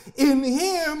says, in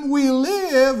Him we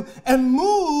live and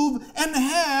move and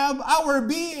have our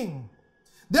being.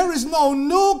 There is no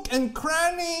nook and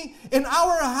cranny in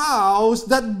our house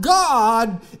that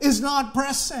God is not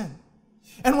present.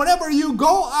 And whenever you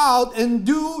go out and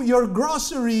do your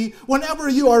grocery, whenever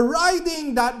you are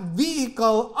riding that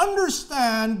vehicle,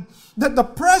 understand that the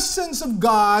presence of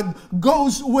God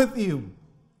goes with you.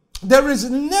 There is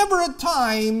never a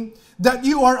time that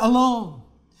you are alone.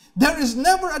 There is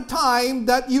never a time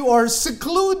that you are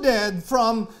secluded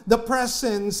from the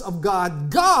presence of God.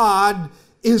 God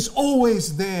is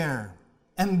always there.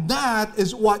 And that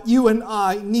is what you and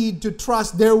I need to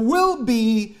trust. There will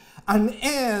be an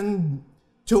end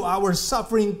to our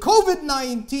suffering.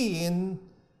 COVID-19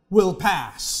 will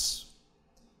pass.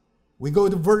 We go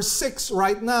to verse 6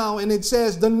 right now, and it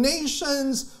says, the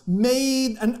nations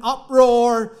made an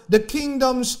uproar, the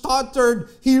kingdoms tottered,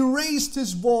 he raised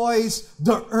his voice,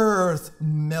 the earth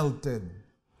melted.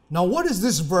 Now, what is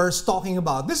this verse talking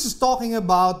about? This is talking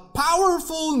about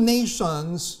powerful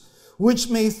nations which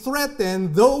may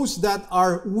threaten those that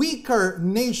are weaker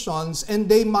nations, and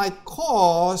they might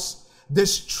cause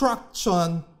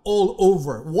destruction all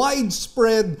over.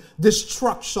 Widespread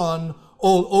destruction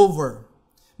all over.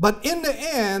 But in the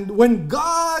end, when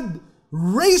God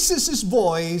raises his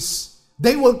voice,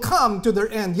 they will come to their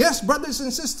end. Yes, brothers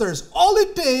and sisters, all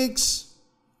it takes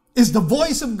is the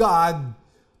voice of God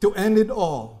to end it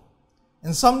all.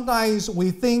 And sometimes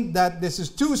we think that this is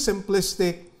too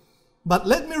simplistic, but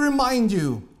let me remind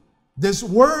you, this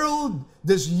world,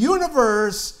 this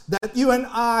universe that you and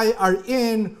I are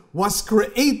in was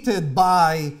created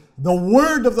by the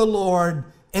word of the Lord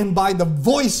and by the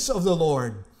voice of the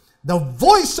Lord. The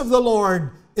voice of the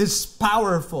Lord is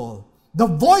powerful. The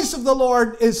voice of the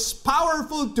Lord is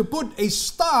powerful to put a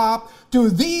stop to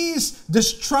these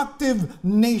destructive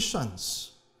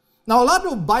nations. Now, a lot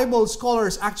of Bible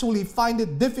scholars actually find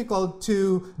it difficult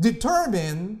to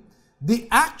determine the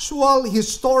actual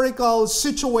historical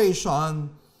situation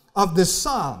of this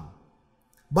psalm.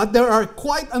 But there are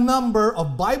quite a number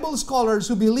of Bible scholars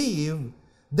who believe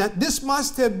that this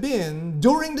must have been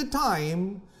during the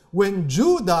time when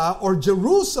Judah or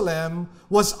Jerusalem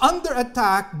was under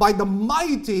attack by the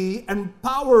mighty and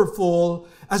powerful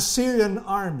Assyrian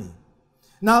army.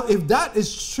 Now, if that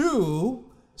is true,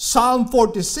 Psalm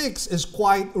 46 is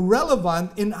quite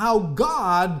relevant in how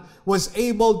God was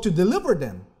able to deliver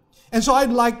them. And so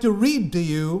I'd like to read to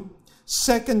you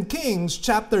 2 Kings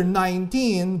chapter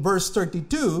 19, verse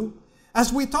 32,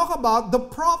 as we talk about the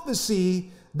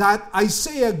prophecy that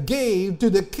Isaiah gave to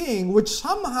the king, which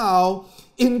somehow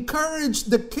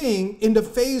encouraged the king in the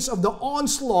face of the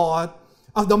onslaught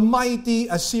of the mighty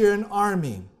Assyrian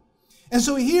army. And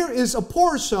so here is a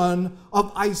portion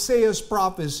of Isaiah's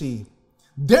prophecy.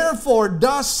 Therefore,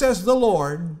 thus says the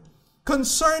Lord,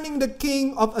 concerning the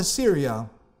king of Assyria,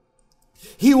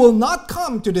 he will not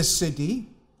come to this city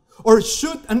or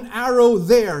shoot an arrow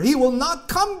there. He will not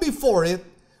come before it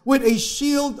with a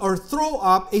shield or throw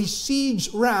up a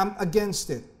siege ram against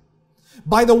it.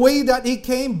 By the way that he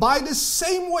came, by the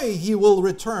same way he will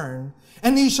return,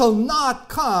 and he shall not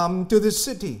come to the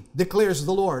city, declares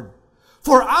the Lord.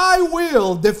 For I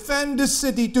will defend the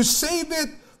city to save it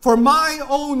for my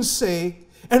own sake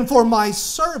and for my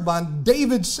servant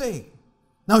David's sake.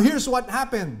 Now here's what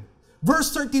happened.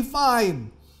 Verse 35,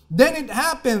 then it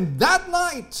happened that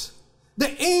night,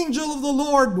 the angel of the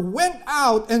Lord went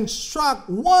out and struck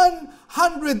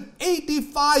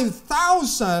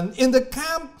 185,000 in the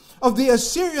camp of the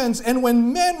Assyrians. And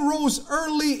when men rose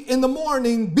early in the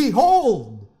morning,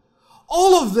 behold,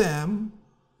 all of them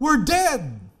were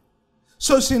dead.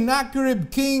 So Sennacherib,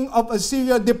 king of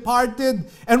Assyria, departed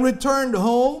and returned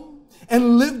home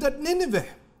and lived at Nineveh.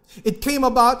 It came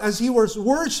about as he was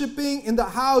worshiping in the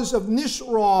house of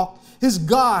Nisroch, his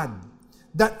god,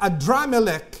 that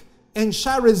Adramelech and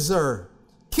Sharezer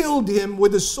killed him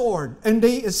with a sword, and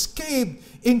they escaped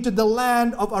into the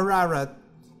land of Ararat,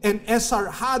 and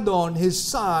Esarhaddon, his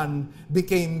son,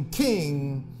 became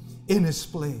king in his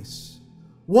place.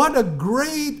 What a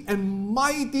great and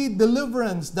mighty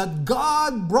deliverance that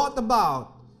God brought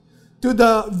about to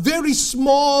the very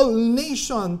small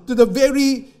nation, to the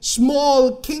very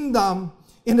small kingdom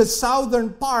in the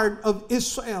southern part of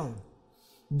Israel.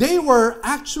 They were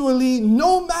actually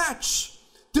no match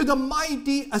to the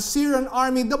mighty Assyrian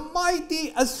army. The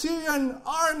mighty Assyrian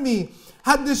army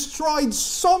had destroyed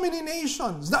so many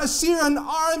nations. The Assyrian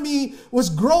army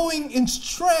was growing in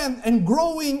strength and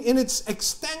growing in its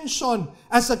extension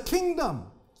as a kingdom.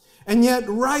 And yet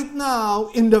right now,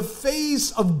 in the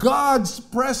face of God's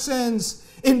presence,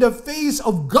 in the face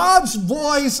of God's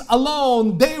voice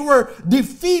alone, they were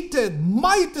defeated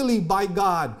mightily by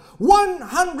God.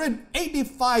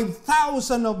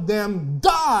 185,000 of them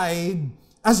died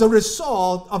as a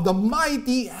result of the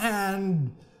mighty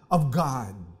hand of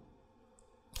God.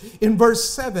 In verse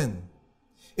 7,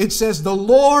 it says, the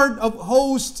Lord of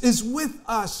hosts is with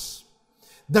us.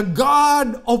 The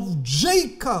God of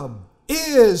Jacob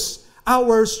is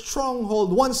our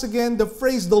stronghold. Once again, the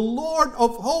phrase, the Lord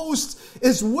of hosts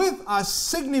is with us,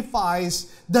 signifies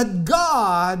that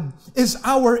God is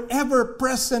our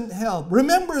ever-present help.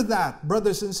 Remember that,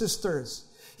 brothers and sisters.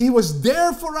 He was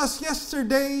there for us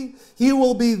yesterday. He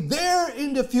will be there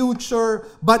in the future,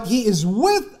 but He is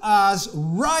with us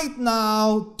right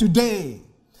now, today.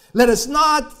 Let us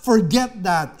not forget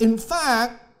that. In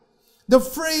fact, the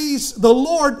phrase, the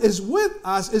Lord is with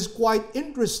us, is quite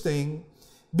interesting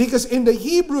because in the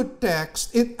Hebrew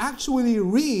text, it actually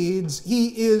reads,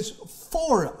 He is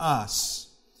for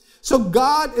us. So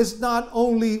God is not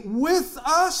only with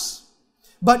us,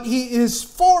 but He is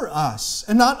for us.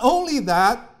 And not only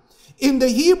that, in the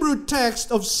Hebrew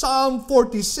text of Psalm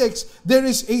 46, there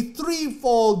is a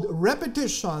threefold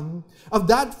repetition of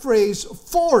that phrase,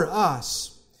 for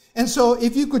us. And so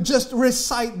if you could just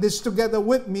recite this together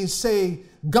with me, say,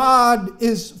 God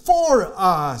is for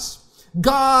us.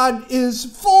 God is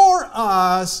for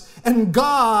us, and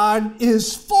God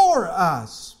is for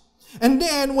us. And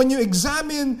then when you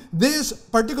examine this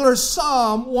particular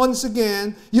psalm, once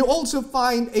again, you also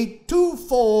find a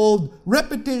twofold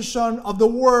repetition of the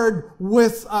word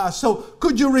with us. So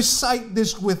could you recite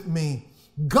this with me?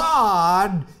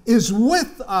 God is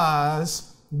with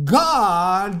us.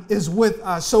 God is with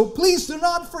us. So please do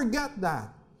not forget that.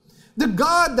 The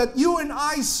God that you and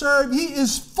I serve, He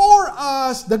is for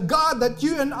us. The God that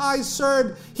you and I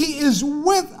serve, He is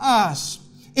with us.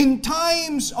 In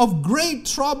times of great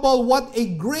trouble, what a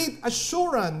great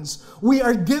assurance we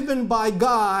are given by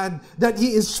God that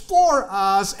He is for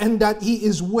us and that He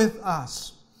is with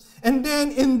us. And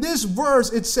then in this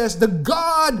verse, it says, the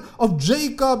God of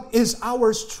Jacob is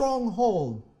our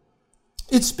stronghold.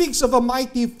 It speaks of a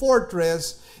mighty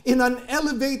fortress in an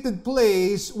elevated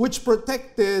place which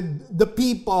protected the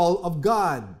people of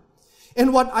God.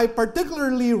 And what I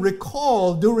particularly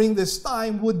recall during this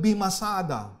time would be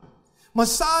Masada.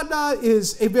 Masada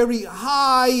is a very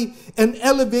high and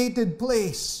elevated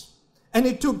place. And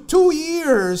it took 2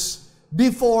 years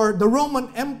before the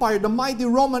Roman Empire, the mighty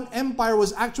Roman Empire,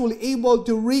 was actually able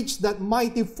to reach that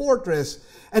mighty fortress.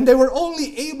 And they were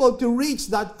only able to reach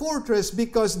that fortress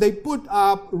because they put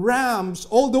up ramps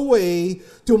all the way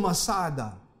to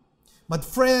Masada. But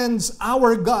friends,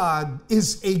 our God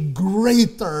is a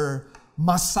greater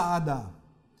Masada.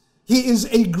 He is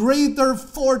a greater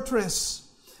fortress.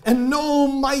 And no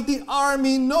mighty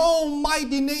army, no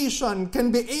mighty nation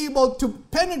can be able to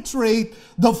penetrate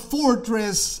the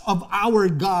fortress of our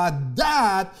God.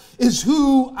 That is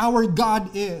who our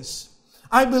God is.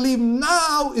 I believe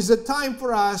now is the time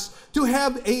for us to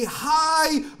have a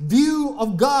high view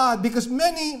of God, because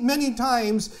many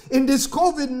times in this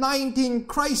COVID-19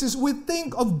 crisis, we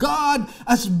think of God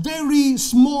as very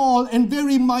small and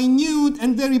very minute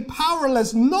and very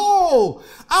powerless. No!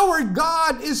 Our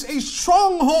God is a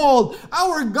stronghold.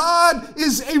 Our God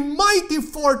is a mighty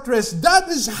fortress. That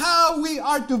is how we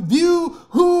are to view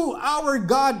who our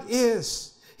God is.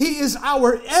 He is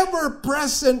our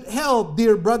ever-present help,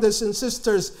 dear brothers and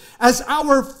sisters. As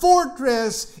our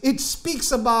fortress, it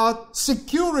speaks about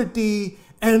security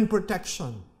and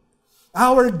protection.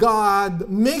 Our God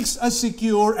makes us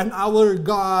secure, and our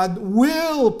God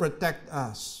will protect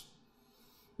us.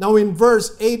 Now in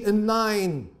verse 8 and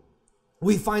 9,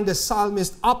 we find the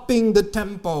psalmist upping the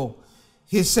tempo.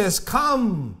 He says,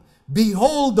 "Come,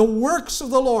 behold the works of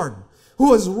the Lord,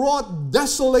 who has wrought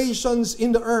desolations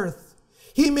in the earth.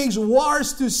 He makes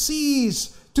wars to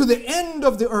cease to the end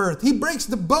of the earth. He breaks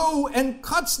the bow and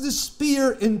cuts the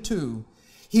spear in two.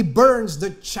 He burns the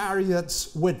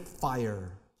chariots with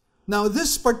fire." Now,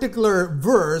 this particular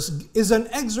verse is an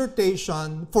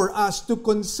exhortation for us to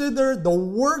consider the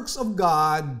works of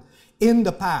God in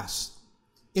the past.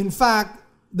 In fact,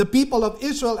 the people of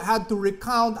Israel had to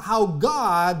recount how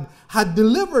God had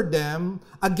delivered them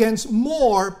against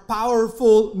more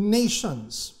powerful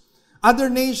nations.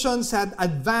 Other nations had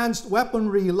advanced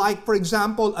weaponry, like, for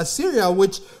example, Assyria,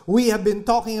 which we have been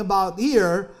talking about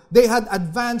here. They had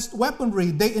advanced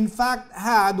weaponry. They, in fact,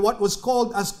 had what was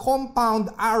called as compound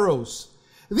arrows.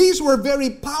 These were very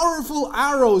powerful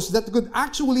arrows that could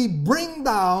actually bring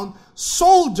down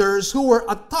soldiers who were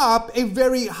atop a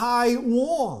very high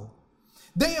wall.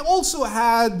 They also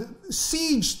had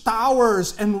siege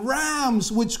towers and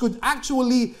rams which could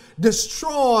actually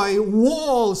destroy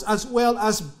walls as well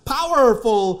as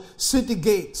powerful city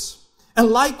gates. And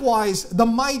likewise, the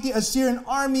mighty Assyrian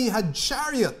army had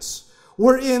chariots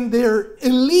wherein their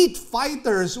elite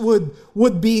fighters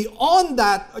would be on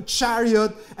that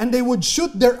chariot, and they would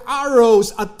shoot their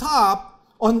arrows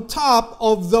on top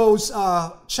of those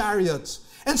chariots.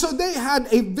 And so they had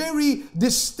a very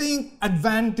distinct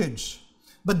advantage.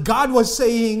 But God was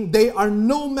saying they are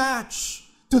no match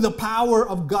to the power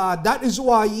of God. That is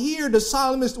why here the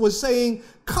psalmist was saying,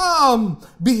 "Come,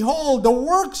 behold the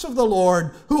works of the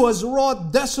Lord, who has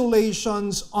wrought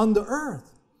desolations on the earth."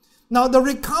 Now, the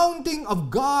recounting of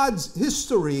God's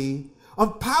history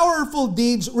of powerful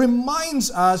deeds reminds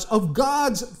us of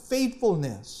God's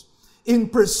faithfulness in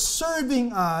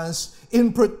preserving us,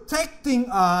 in protecting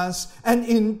us, and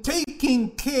in taking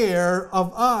care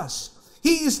of us.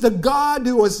 He is the God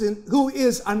who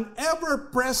is an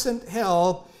ever-present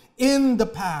help in the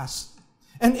past.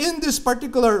 And in this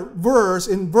particular verse,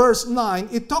 in verse 9,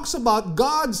 it talks about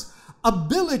God's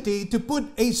ability to put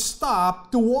a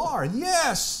stop to war.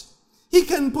 Yes, He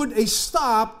can put a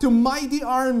stop to mighty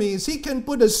armies. He can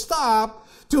put a stop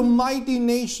to mighty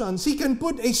nations. He can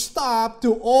put a stop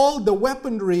to all the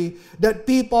weaponry that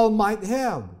people might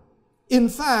have. In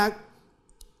fact,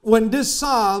 when this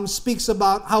psalm speaks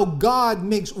about how God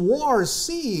makes war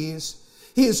cease,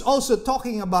 he is also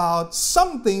talking about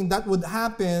something that would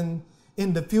happen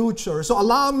in the future. So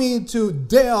allow me to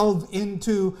delve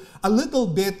into a little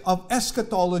bit of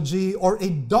eschatology, or a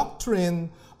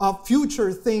doctrine of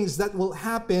future things that will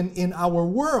happen in our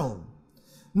world.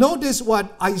 Notice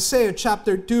what Isaiah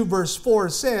chapter 2 verse 4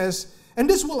 says, and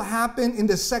this will happen in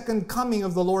the second coming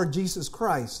of the Lord Jesus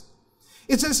Christ.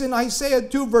 It says in Isaiah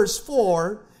 2 verse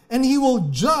 4, and he will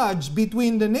judge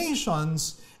between the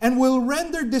nations and will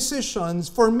render decisions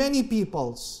for many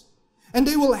peoples. And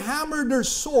they will hammer their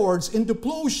swords into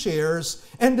plowshares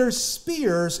and their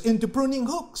spears into pruning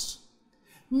hooks.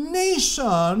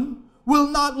 Nation will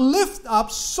not lift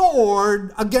up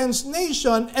sword against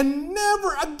nation, and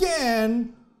never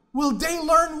again will they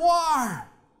learn war.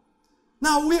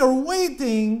 Now we are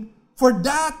waiting for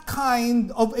that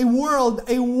kind of a world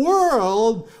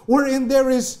wherein there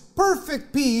is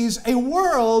perfect peace, a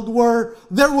world where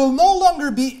there will no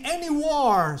longer be any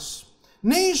wars.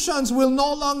 Nations will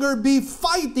no longer be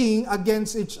fighting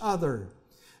against each other.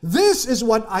 This is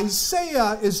what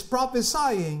Isaiah is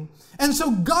prophesying. And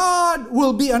so God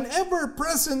will be an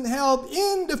ever-present help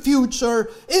in the future,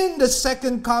 in the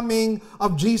second coming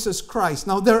of Jesus Christ.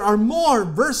 Now, there are more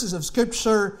verses of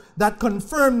Scripture that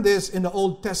confirm this in the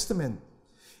Old Testament.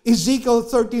 Ezekiel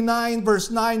 39 verse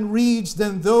 9 reads,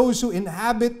 "Then those who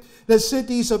inhabit the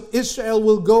cities of Israel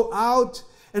will go out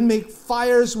and make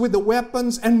fires with the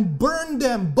weapons and burn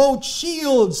them, both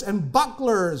shields and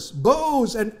bucklers,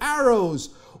 bows and arrows,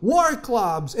 war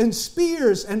clubs and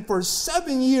spears, and for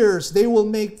 7 years they will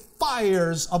make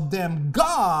fires of them."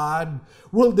 God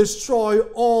will destroy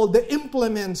all the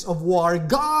implements of war.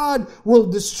 God will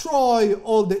destroy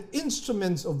all the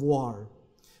instruments of war.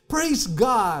 Praise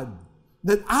God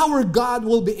that our God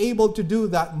will be able to do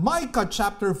that. Micah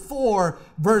chapter 4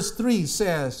 verse 3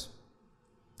 says,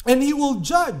 "And he will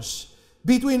judge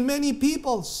between many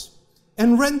peoples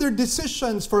and render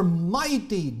decisions for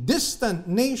mighty, distant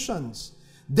nations.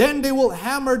 Then they will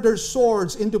hammer their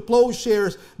swords into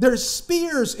plowshares, their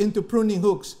spears into pruning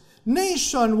hooks.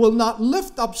 Nation will not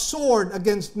lift up sword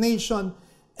against nation,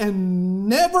 and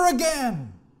never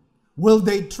again will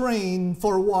they train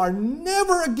for war."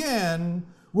 Never again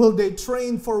will they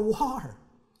train for war.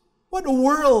 What a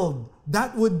world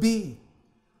that would be.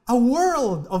 A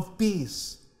world of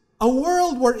peace. A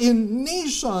world wherein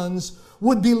nations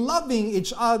would be loving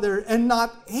each other and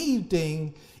not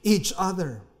hating each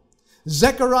other.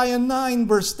 Zechariah 9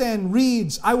 verse 10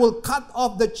 reads, "I will cut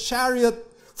off the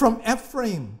chariot from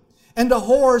Ephraim and the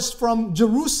horse from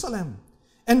Jerusalem,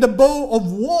 and the bow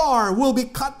of war will be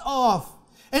cut off,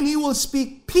 and he will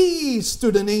speak peace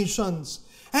to the nations,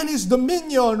 and his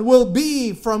dominion will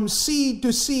be from sea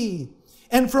to sea,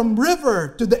 and from river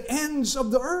to the ends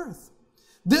of the earth."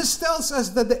 This tells us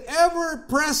that the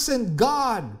ever-present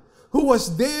God who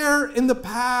was there in the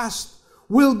past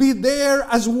will be there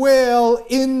as well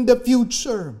in the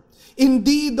future.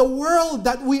 Indeed, the world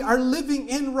that we are living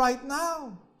in right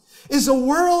now is a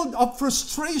world of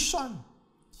frustration.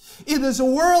 It is a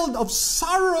world of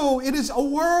sorrow. It is a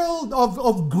world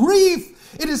of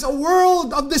grief. It is a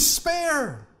world of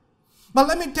despair. But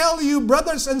let me tell you,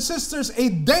 brothers and sisters, a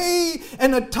day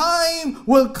and a time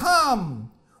will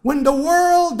come when the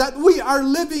world that we are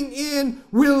living in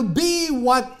will be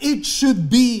what it should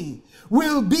be,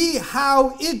 will be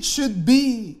how it should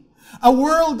be. A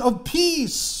world of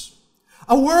peace,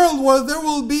 a world where there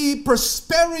will be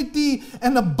prosperity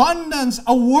and abundance,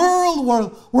 a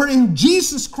world wherein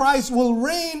Jesus Christ will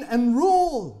reign and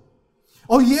rule.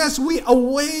 Oh yes, we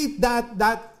await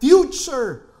that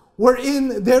future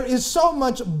wherein there is so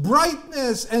much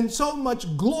brightness and so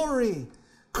much glory.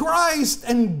 Christ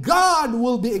and God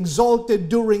will be exalted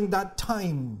during that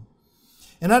time.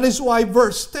 And that is why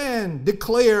verse 10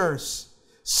 declares,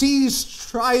 "Cease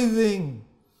striving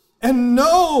and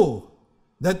know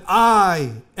that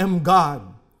I am God.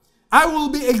 I will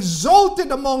be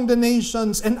exalted among the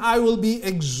nations, and I will be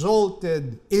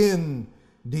exalted in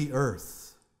the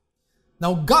earth."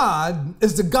 Now God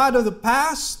is the God of the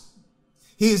past,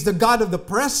 He is the God of the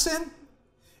present,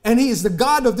 and He is the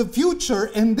God of the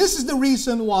future. And this is the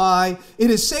reason why it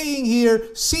is saying here,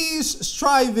 "Cease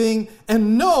striving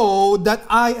and know that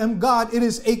I am God." It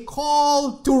is a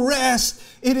call to rest.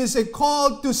 It is a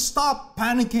call to stop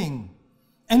panicking.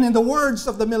 And in the words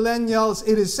of the millennials,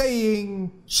 it is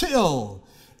saying, chill.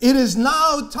 It is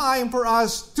now time for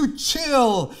us to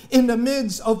chill in the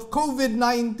midst of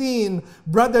COVID-19,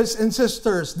 brothers and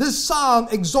sisters. This psalm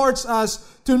exhorts us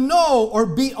to know or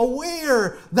be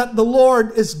aware that the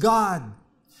Lord is God.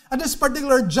 At this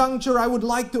particular juncture, I would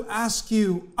like to ask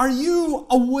you, are you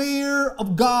aware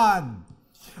of God?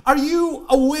 Are you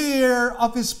aware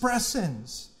of His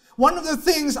presence? One of the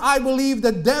things I believe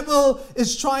the devil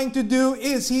is trying to do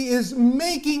is he is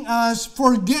making us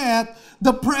forget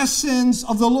the presence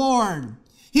of the Lord.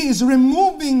 He is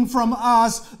removing from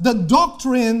us the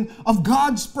doctrine of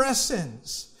God's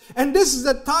presence. And this is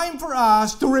the time for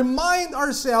us to remind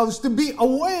ourselves to be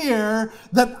aware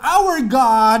that our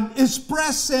God is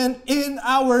present in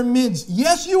our midst.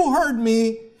 Yes, you heard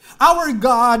me. Our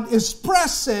God is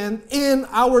present in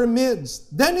our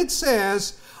midst. Then it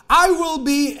says, I will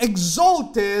be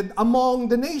exalted among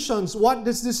the nations. What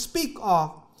does this speak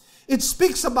of? It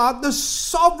speaks about the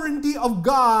sovereignty of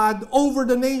God over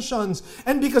the nations.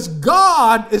 And because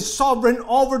God is sovereign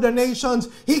over the nations,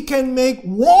 He can make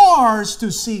wars to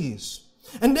cease.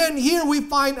 And then here we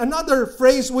find another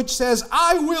phrase which says,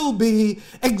 I will be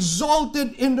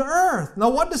exalted in the earth. Now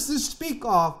what does this speak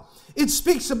of? It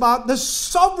speaks about the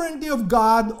sovereignty of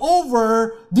God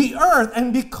over the earth.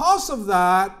 And because of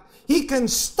that, He can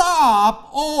stop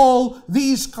all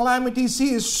these calamities.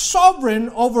 He is sovereign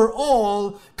over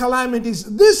all calamities.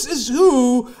 This is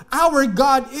who our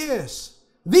God is.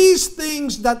 These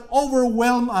things that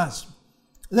overwhelm us,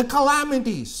 the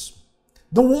calamities,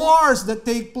 the wars that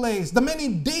take place, the many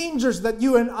dangers that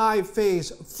you and I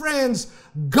face, friends,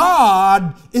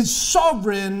 God is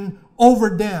sovereign over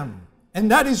them. And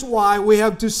that is why we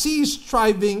have to cease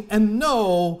striving and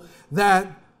know that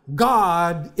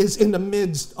God is in the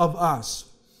midst of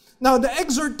us. Now, the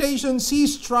exhortation,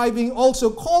 cease striving, also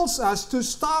calls us to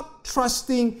stop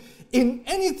trusting in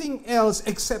anything else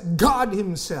except God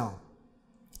Himself.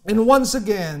 And once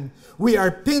again, we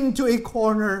are pinned to a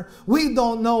corner. We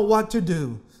don't know what to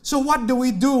do. So what do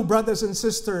we do, brothers and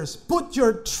sisters? Put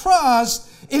your trust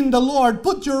in the Lord.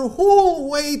 Put your whole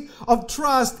weight of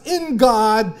trust in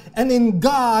God and in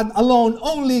God alone.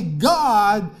 Only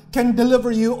God can deliver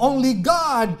you. Only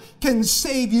God can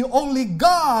save you. Only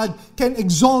God can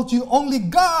exalt you. Only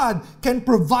God can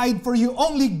provide for you.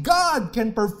 Only God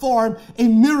can perform a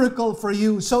miracle for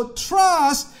you. So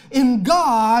trust in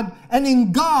God and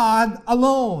in God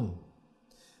alone.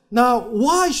 Now,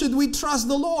 why should we trust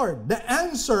the Lord? The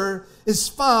answer is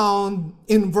found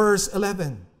in verse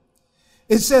 11.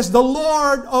 It says, the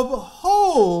Lord of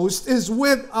hosts is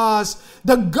with us.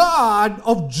 The God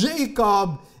of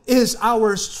Jacob is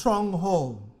our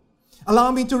stronghold.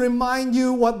 Allow me to remind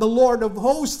you what the Lord of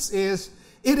hosts is.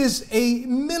 It is a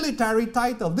military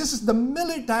title. This is the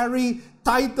military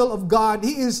title of God.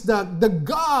 He is the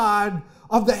God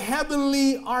of the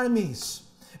heavenly armies.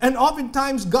 And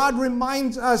oftentimes, God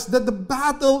reminds us that the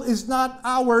battle is not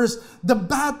ours. The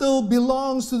battle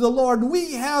belongs to the Lord.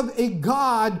 We have a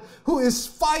God who is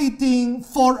fighting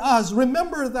for us.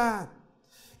 Remember that.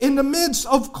 In the midst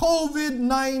of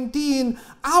COVID-19,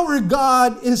 our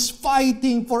God is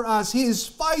fighting for us. He is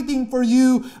fighting for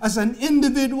you as an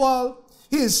individual.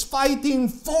 He is fighting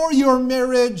for your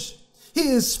marriage. He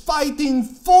is fighting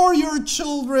for your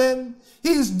children.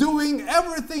 He is doing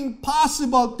everything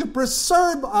possible to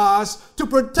preserve us, to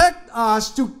protect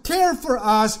us, to care for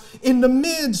us in the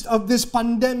midst of this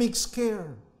pandemic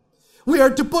scare. We are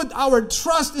to put our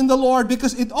trust in the Lord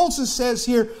because it also says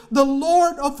here, the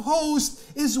Lord of hosts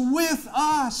is with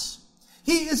us.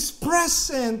 He is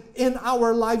present in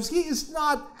our lives. He is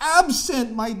not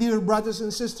absent, my dear brothers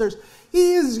and sisters.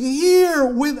 He is here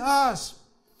with us.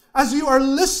 As you are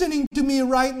listening to me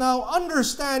right now,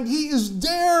 understand He is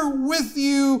there with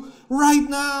you right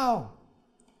now.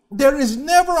 There is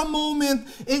never a moment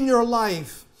in your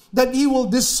life that He will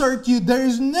desert you. There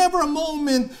is never a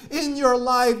moment in your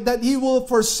life that He will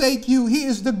forsake you. He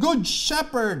is the good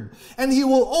shepherd, and He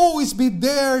will always be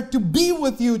there to be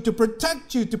with you, to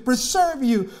protect you, to preserve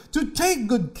you, to take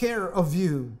good care of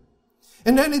you.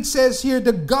 And then it says here,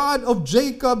 the God of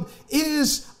Jacob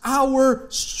is our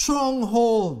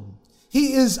stronghold.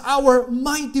 He is our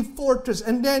mighty fortress.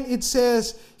 And then it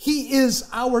says, He is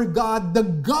our God, the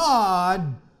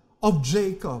God of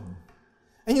Jacob.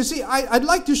 And you see, I'd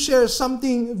like to share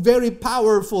something very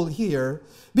powerful here.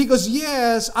 Because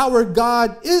yes, our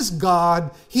God is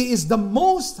God. He is the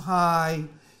Most High.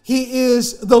 He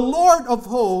is the Lord of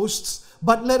hosts.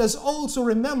 But let us also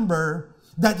remember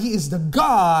that He is the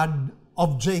God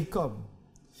of Jacob.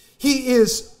 He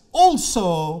is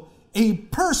also a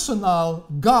personal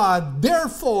God.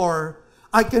 Therefore,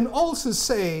 I can also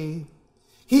say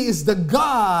He is the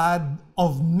God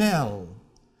of Mel.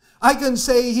 I can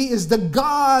say He is the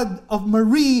God of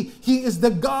Marie. He is the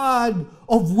God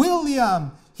of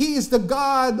William. He is the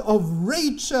God of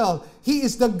Rachel. He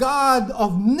is the God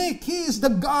of Nick. He is the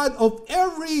God of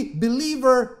every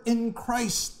believer in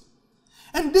Christ.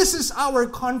 And this is our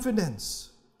confidence.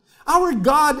 Our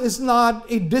God is not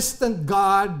a distant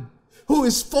God who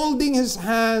is folding his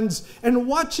hands and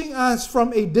watching us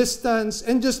from a distance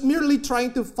and just merely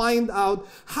trying to find out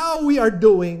how we are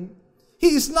doing.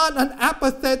 He is not an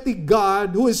apathetic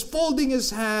God who is folding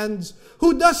his hands,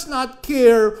 who does not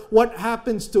care what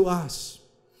happens to us.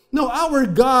 No, our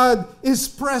God is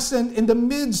present in the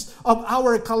midst of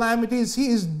our calamities. He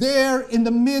is there in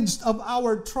the midst of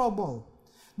our trouble.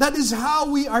 That is how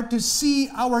we are to see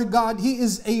our God. He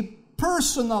is a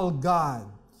personal God.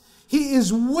 He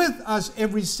is with us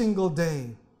every single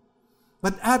day.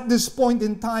 But at this point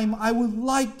in time, I would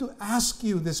like to ask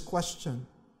you this question.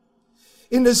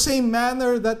 In the same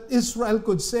manner that Israel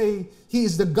could say, He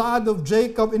is the God of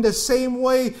Jacob, in the same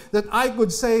way that I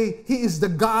could say, He is the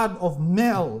God of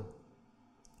Mel,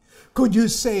 could you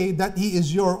say that He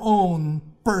is your own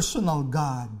personal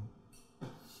God?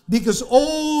 Because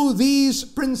all these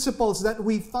principles that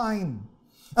we find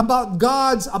about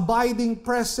God's abiding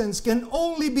presence can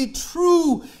only be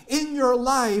true in your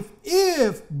life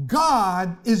if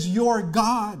God is your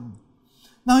God.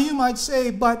 Now you might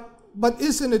say, but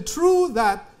isn't it true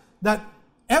that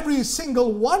every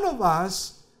single one of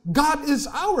us, God is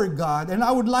our God? And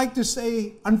I would like to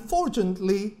say,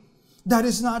 unfortunately, that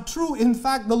is not true. In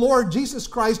fact, the Lord Jesus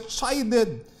Christ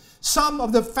chided some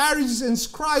of the Pharisees and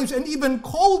scribes and even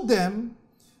called them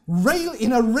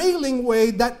in a railing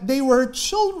way that they were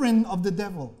children of the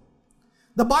devil.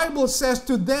 The Bible says,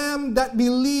 to them that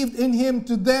believed in Him,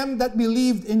 to them that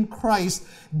believed in Christ,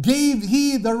 gave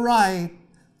He the right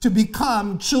to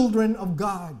become children of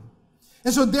God.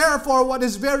 And so therefore, what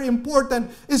is very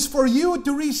important is for you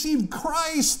to receive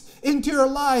Christ into your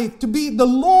life, to be the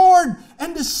Lord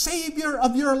and the Savior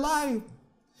of your life.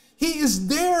 He is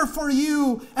there for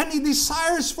you, and He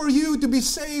desires for you to be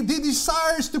saved. He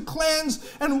desires to cleanse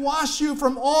and wash you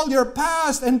from all your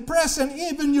past and present,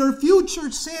 even your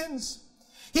future sins.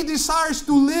 He desires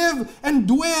to live and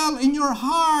dwell in your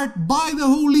heart by the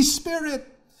Holy Spirit.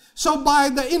 So by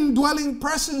the indwelling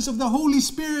presence of the Holy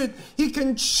Spirit, He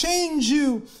can change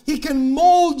you. He can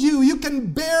mold you. You can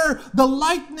bear the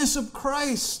likeness of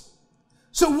Christ.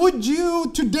 So would you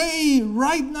today,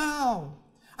 right now,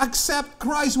 accept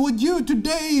Christ? Would you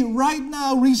today, right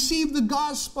now, receive the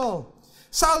gospel?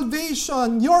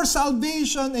 Salvation, your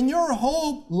salvation and your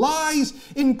hope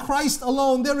lies in Christ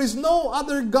alone. There is no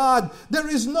other God. There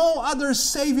is no other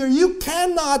Savior. You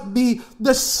cannot be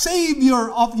the Savior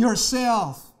of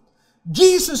yourself.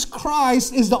 Jesus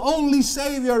Christ is the only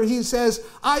Savior. He says,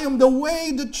 I am the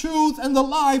way, the truth, and the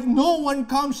life. No one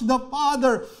comes to the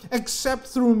Father except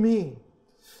through me.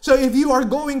 So if you are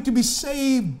going to be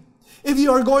saved, if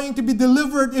you are going to be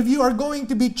delivered, if you are going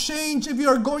to be changed, if you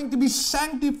are going to be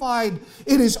sanctified,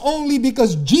 it is only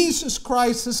because Jesus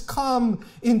Christ has come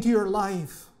into your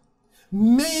life.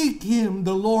 Make Him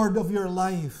the Lord of your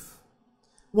life.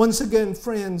 Once again,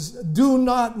 friends, do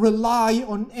not rely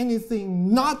on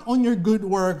anything, not on your good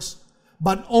works,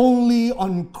 but only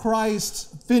on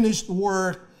Christ's finished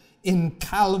work in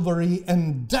Calvary,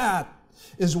 and that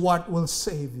is what will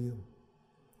save you.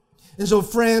 And so,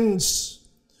 friends,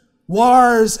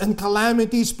 wars and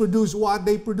calamities produce what?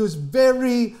 They produce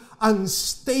very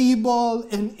unstable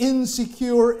and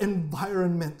insecure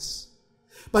environments.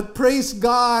 But praise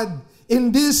God,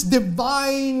 in this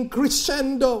divine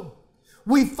crescendo,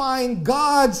 we find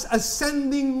God's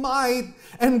ascending might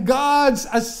and God's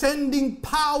ascending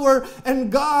power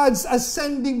and God's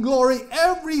ascending glory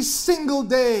every single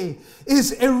day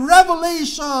is a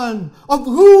revelation of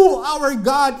who our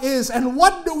God is. And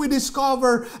what do we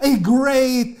discover? A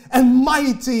great and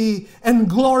mighty and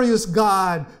glorious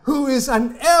God who is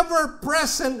an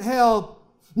ever-present help,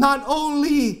 not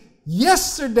only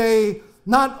yesterday,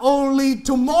 not only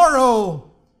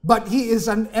tomorrow, but He is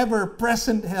an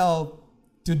ever-present help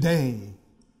today.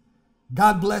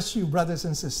 God bless you, brothers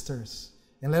and sisters.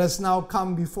 And let us now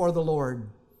come before the Lord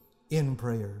in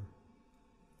prayer.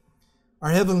 Our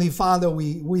Heavenly Father,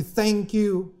 we thank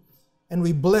You and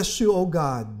we bless You, O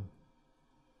God.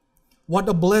 What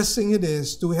a blessing it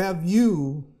is to have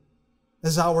You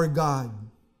as our God.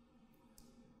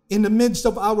 In the midst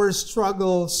of our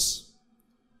struggles,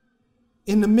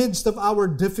 in the midst of our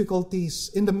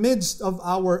difficulties, in the midst of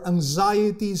our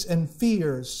anxieties and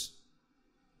fears,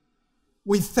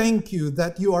 we thank You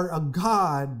that You are a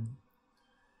God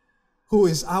who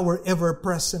is our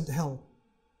ever-present help.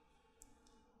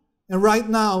 And right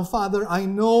now, Father, I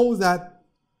know that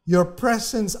Your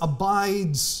presence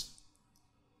abides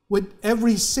with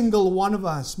every single one of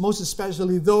us, most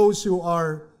especially those who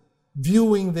are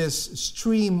viewing this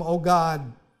stream, oh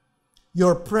God.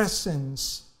 Your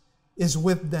presence is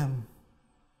with them.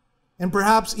 And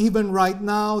perhaps even right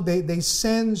now, they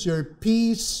sense your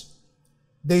peace.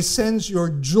 They sense your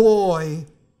joy.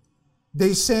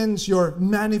 They sense your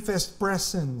manifest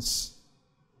presence.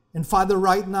 And Father,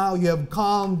 right now, you have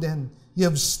calmed and you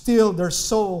have stilled their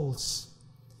souls.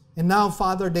 And now,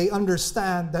 Father, they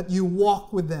understand that you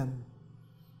walk with them.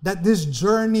 That this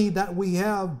journey that we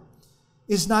have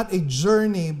is not a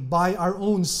journey by our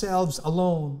own selves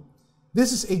alone.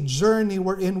 This is a journey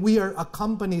wherein we are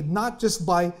accompanied not just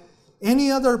by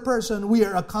any other person, we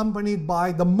are accompanied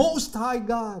by the Most High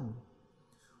God,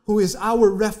 who is our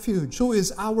refuge, who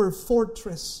is our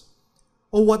fortress.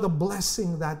 Oh, what a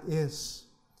blessing that is.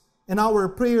 And our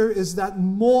prayer is that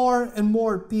more and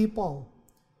more people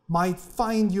might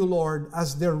find you, Lord,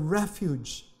 as their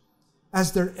refuge,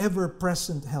 as their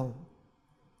ever-present help.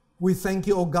 We thank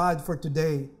you, O God, for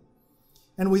today.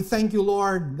 And we thank you,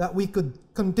 Lord, that we could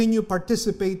continue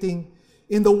participating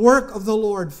in the work of the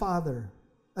Lord, Father,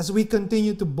 as we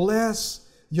continue to bless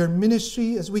your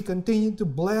ministry, as we continue to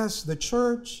bless the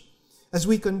church, as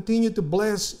we continue to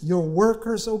bless your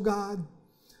workers, O God,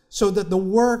 so that the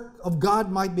work of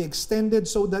God might be extended,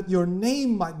 so that your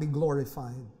name might be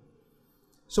glorified.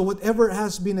 So whatever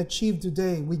has been achieved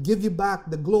today, we give you back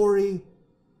the glory,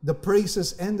 the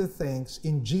praises, and the thanks.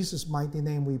 In Jesus' mighty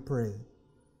name we pray.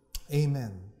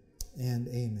 Amen and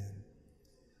amen.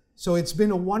 So it's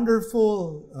been a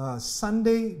wonderful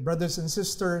Sunday, brothers and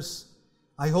sisters.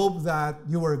 I hope that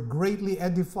you were greatly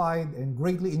edified and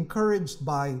greatly encouraged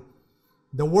by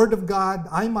the Word of God.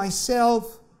 I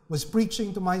myself was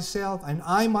preaching to myself, and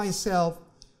I myself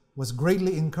was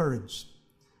greatly encouraged.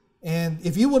 And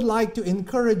if you would like to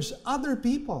encourage other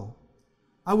people,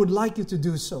 I would like you to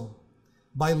do so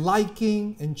by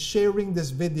liking and sharing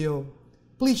this video.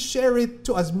 Please share it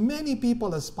to as many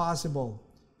people as possible.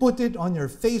 Put it on your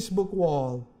Facebook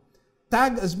wall.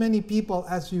 Tag as many people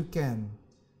as you can.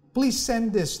 Please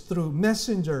send this through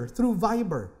Messenger, through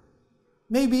Viber.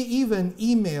 Maybe even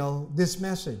email this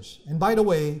message. And by the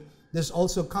way, this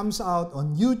also comes out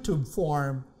on YouTube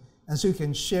form, and so you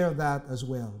can share that as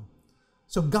well.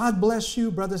 So God bless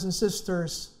you, brothers and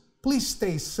sisters. Please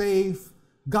stay safe.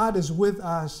 God is with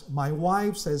us. My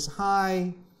wife says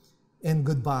hi and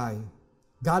goodbye.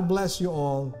 God bless you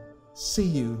all. See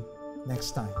you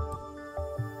next time.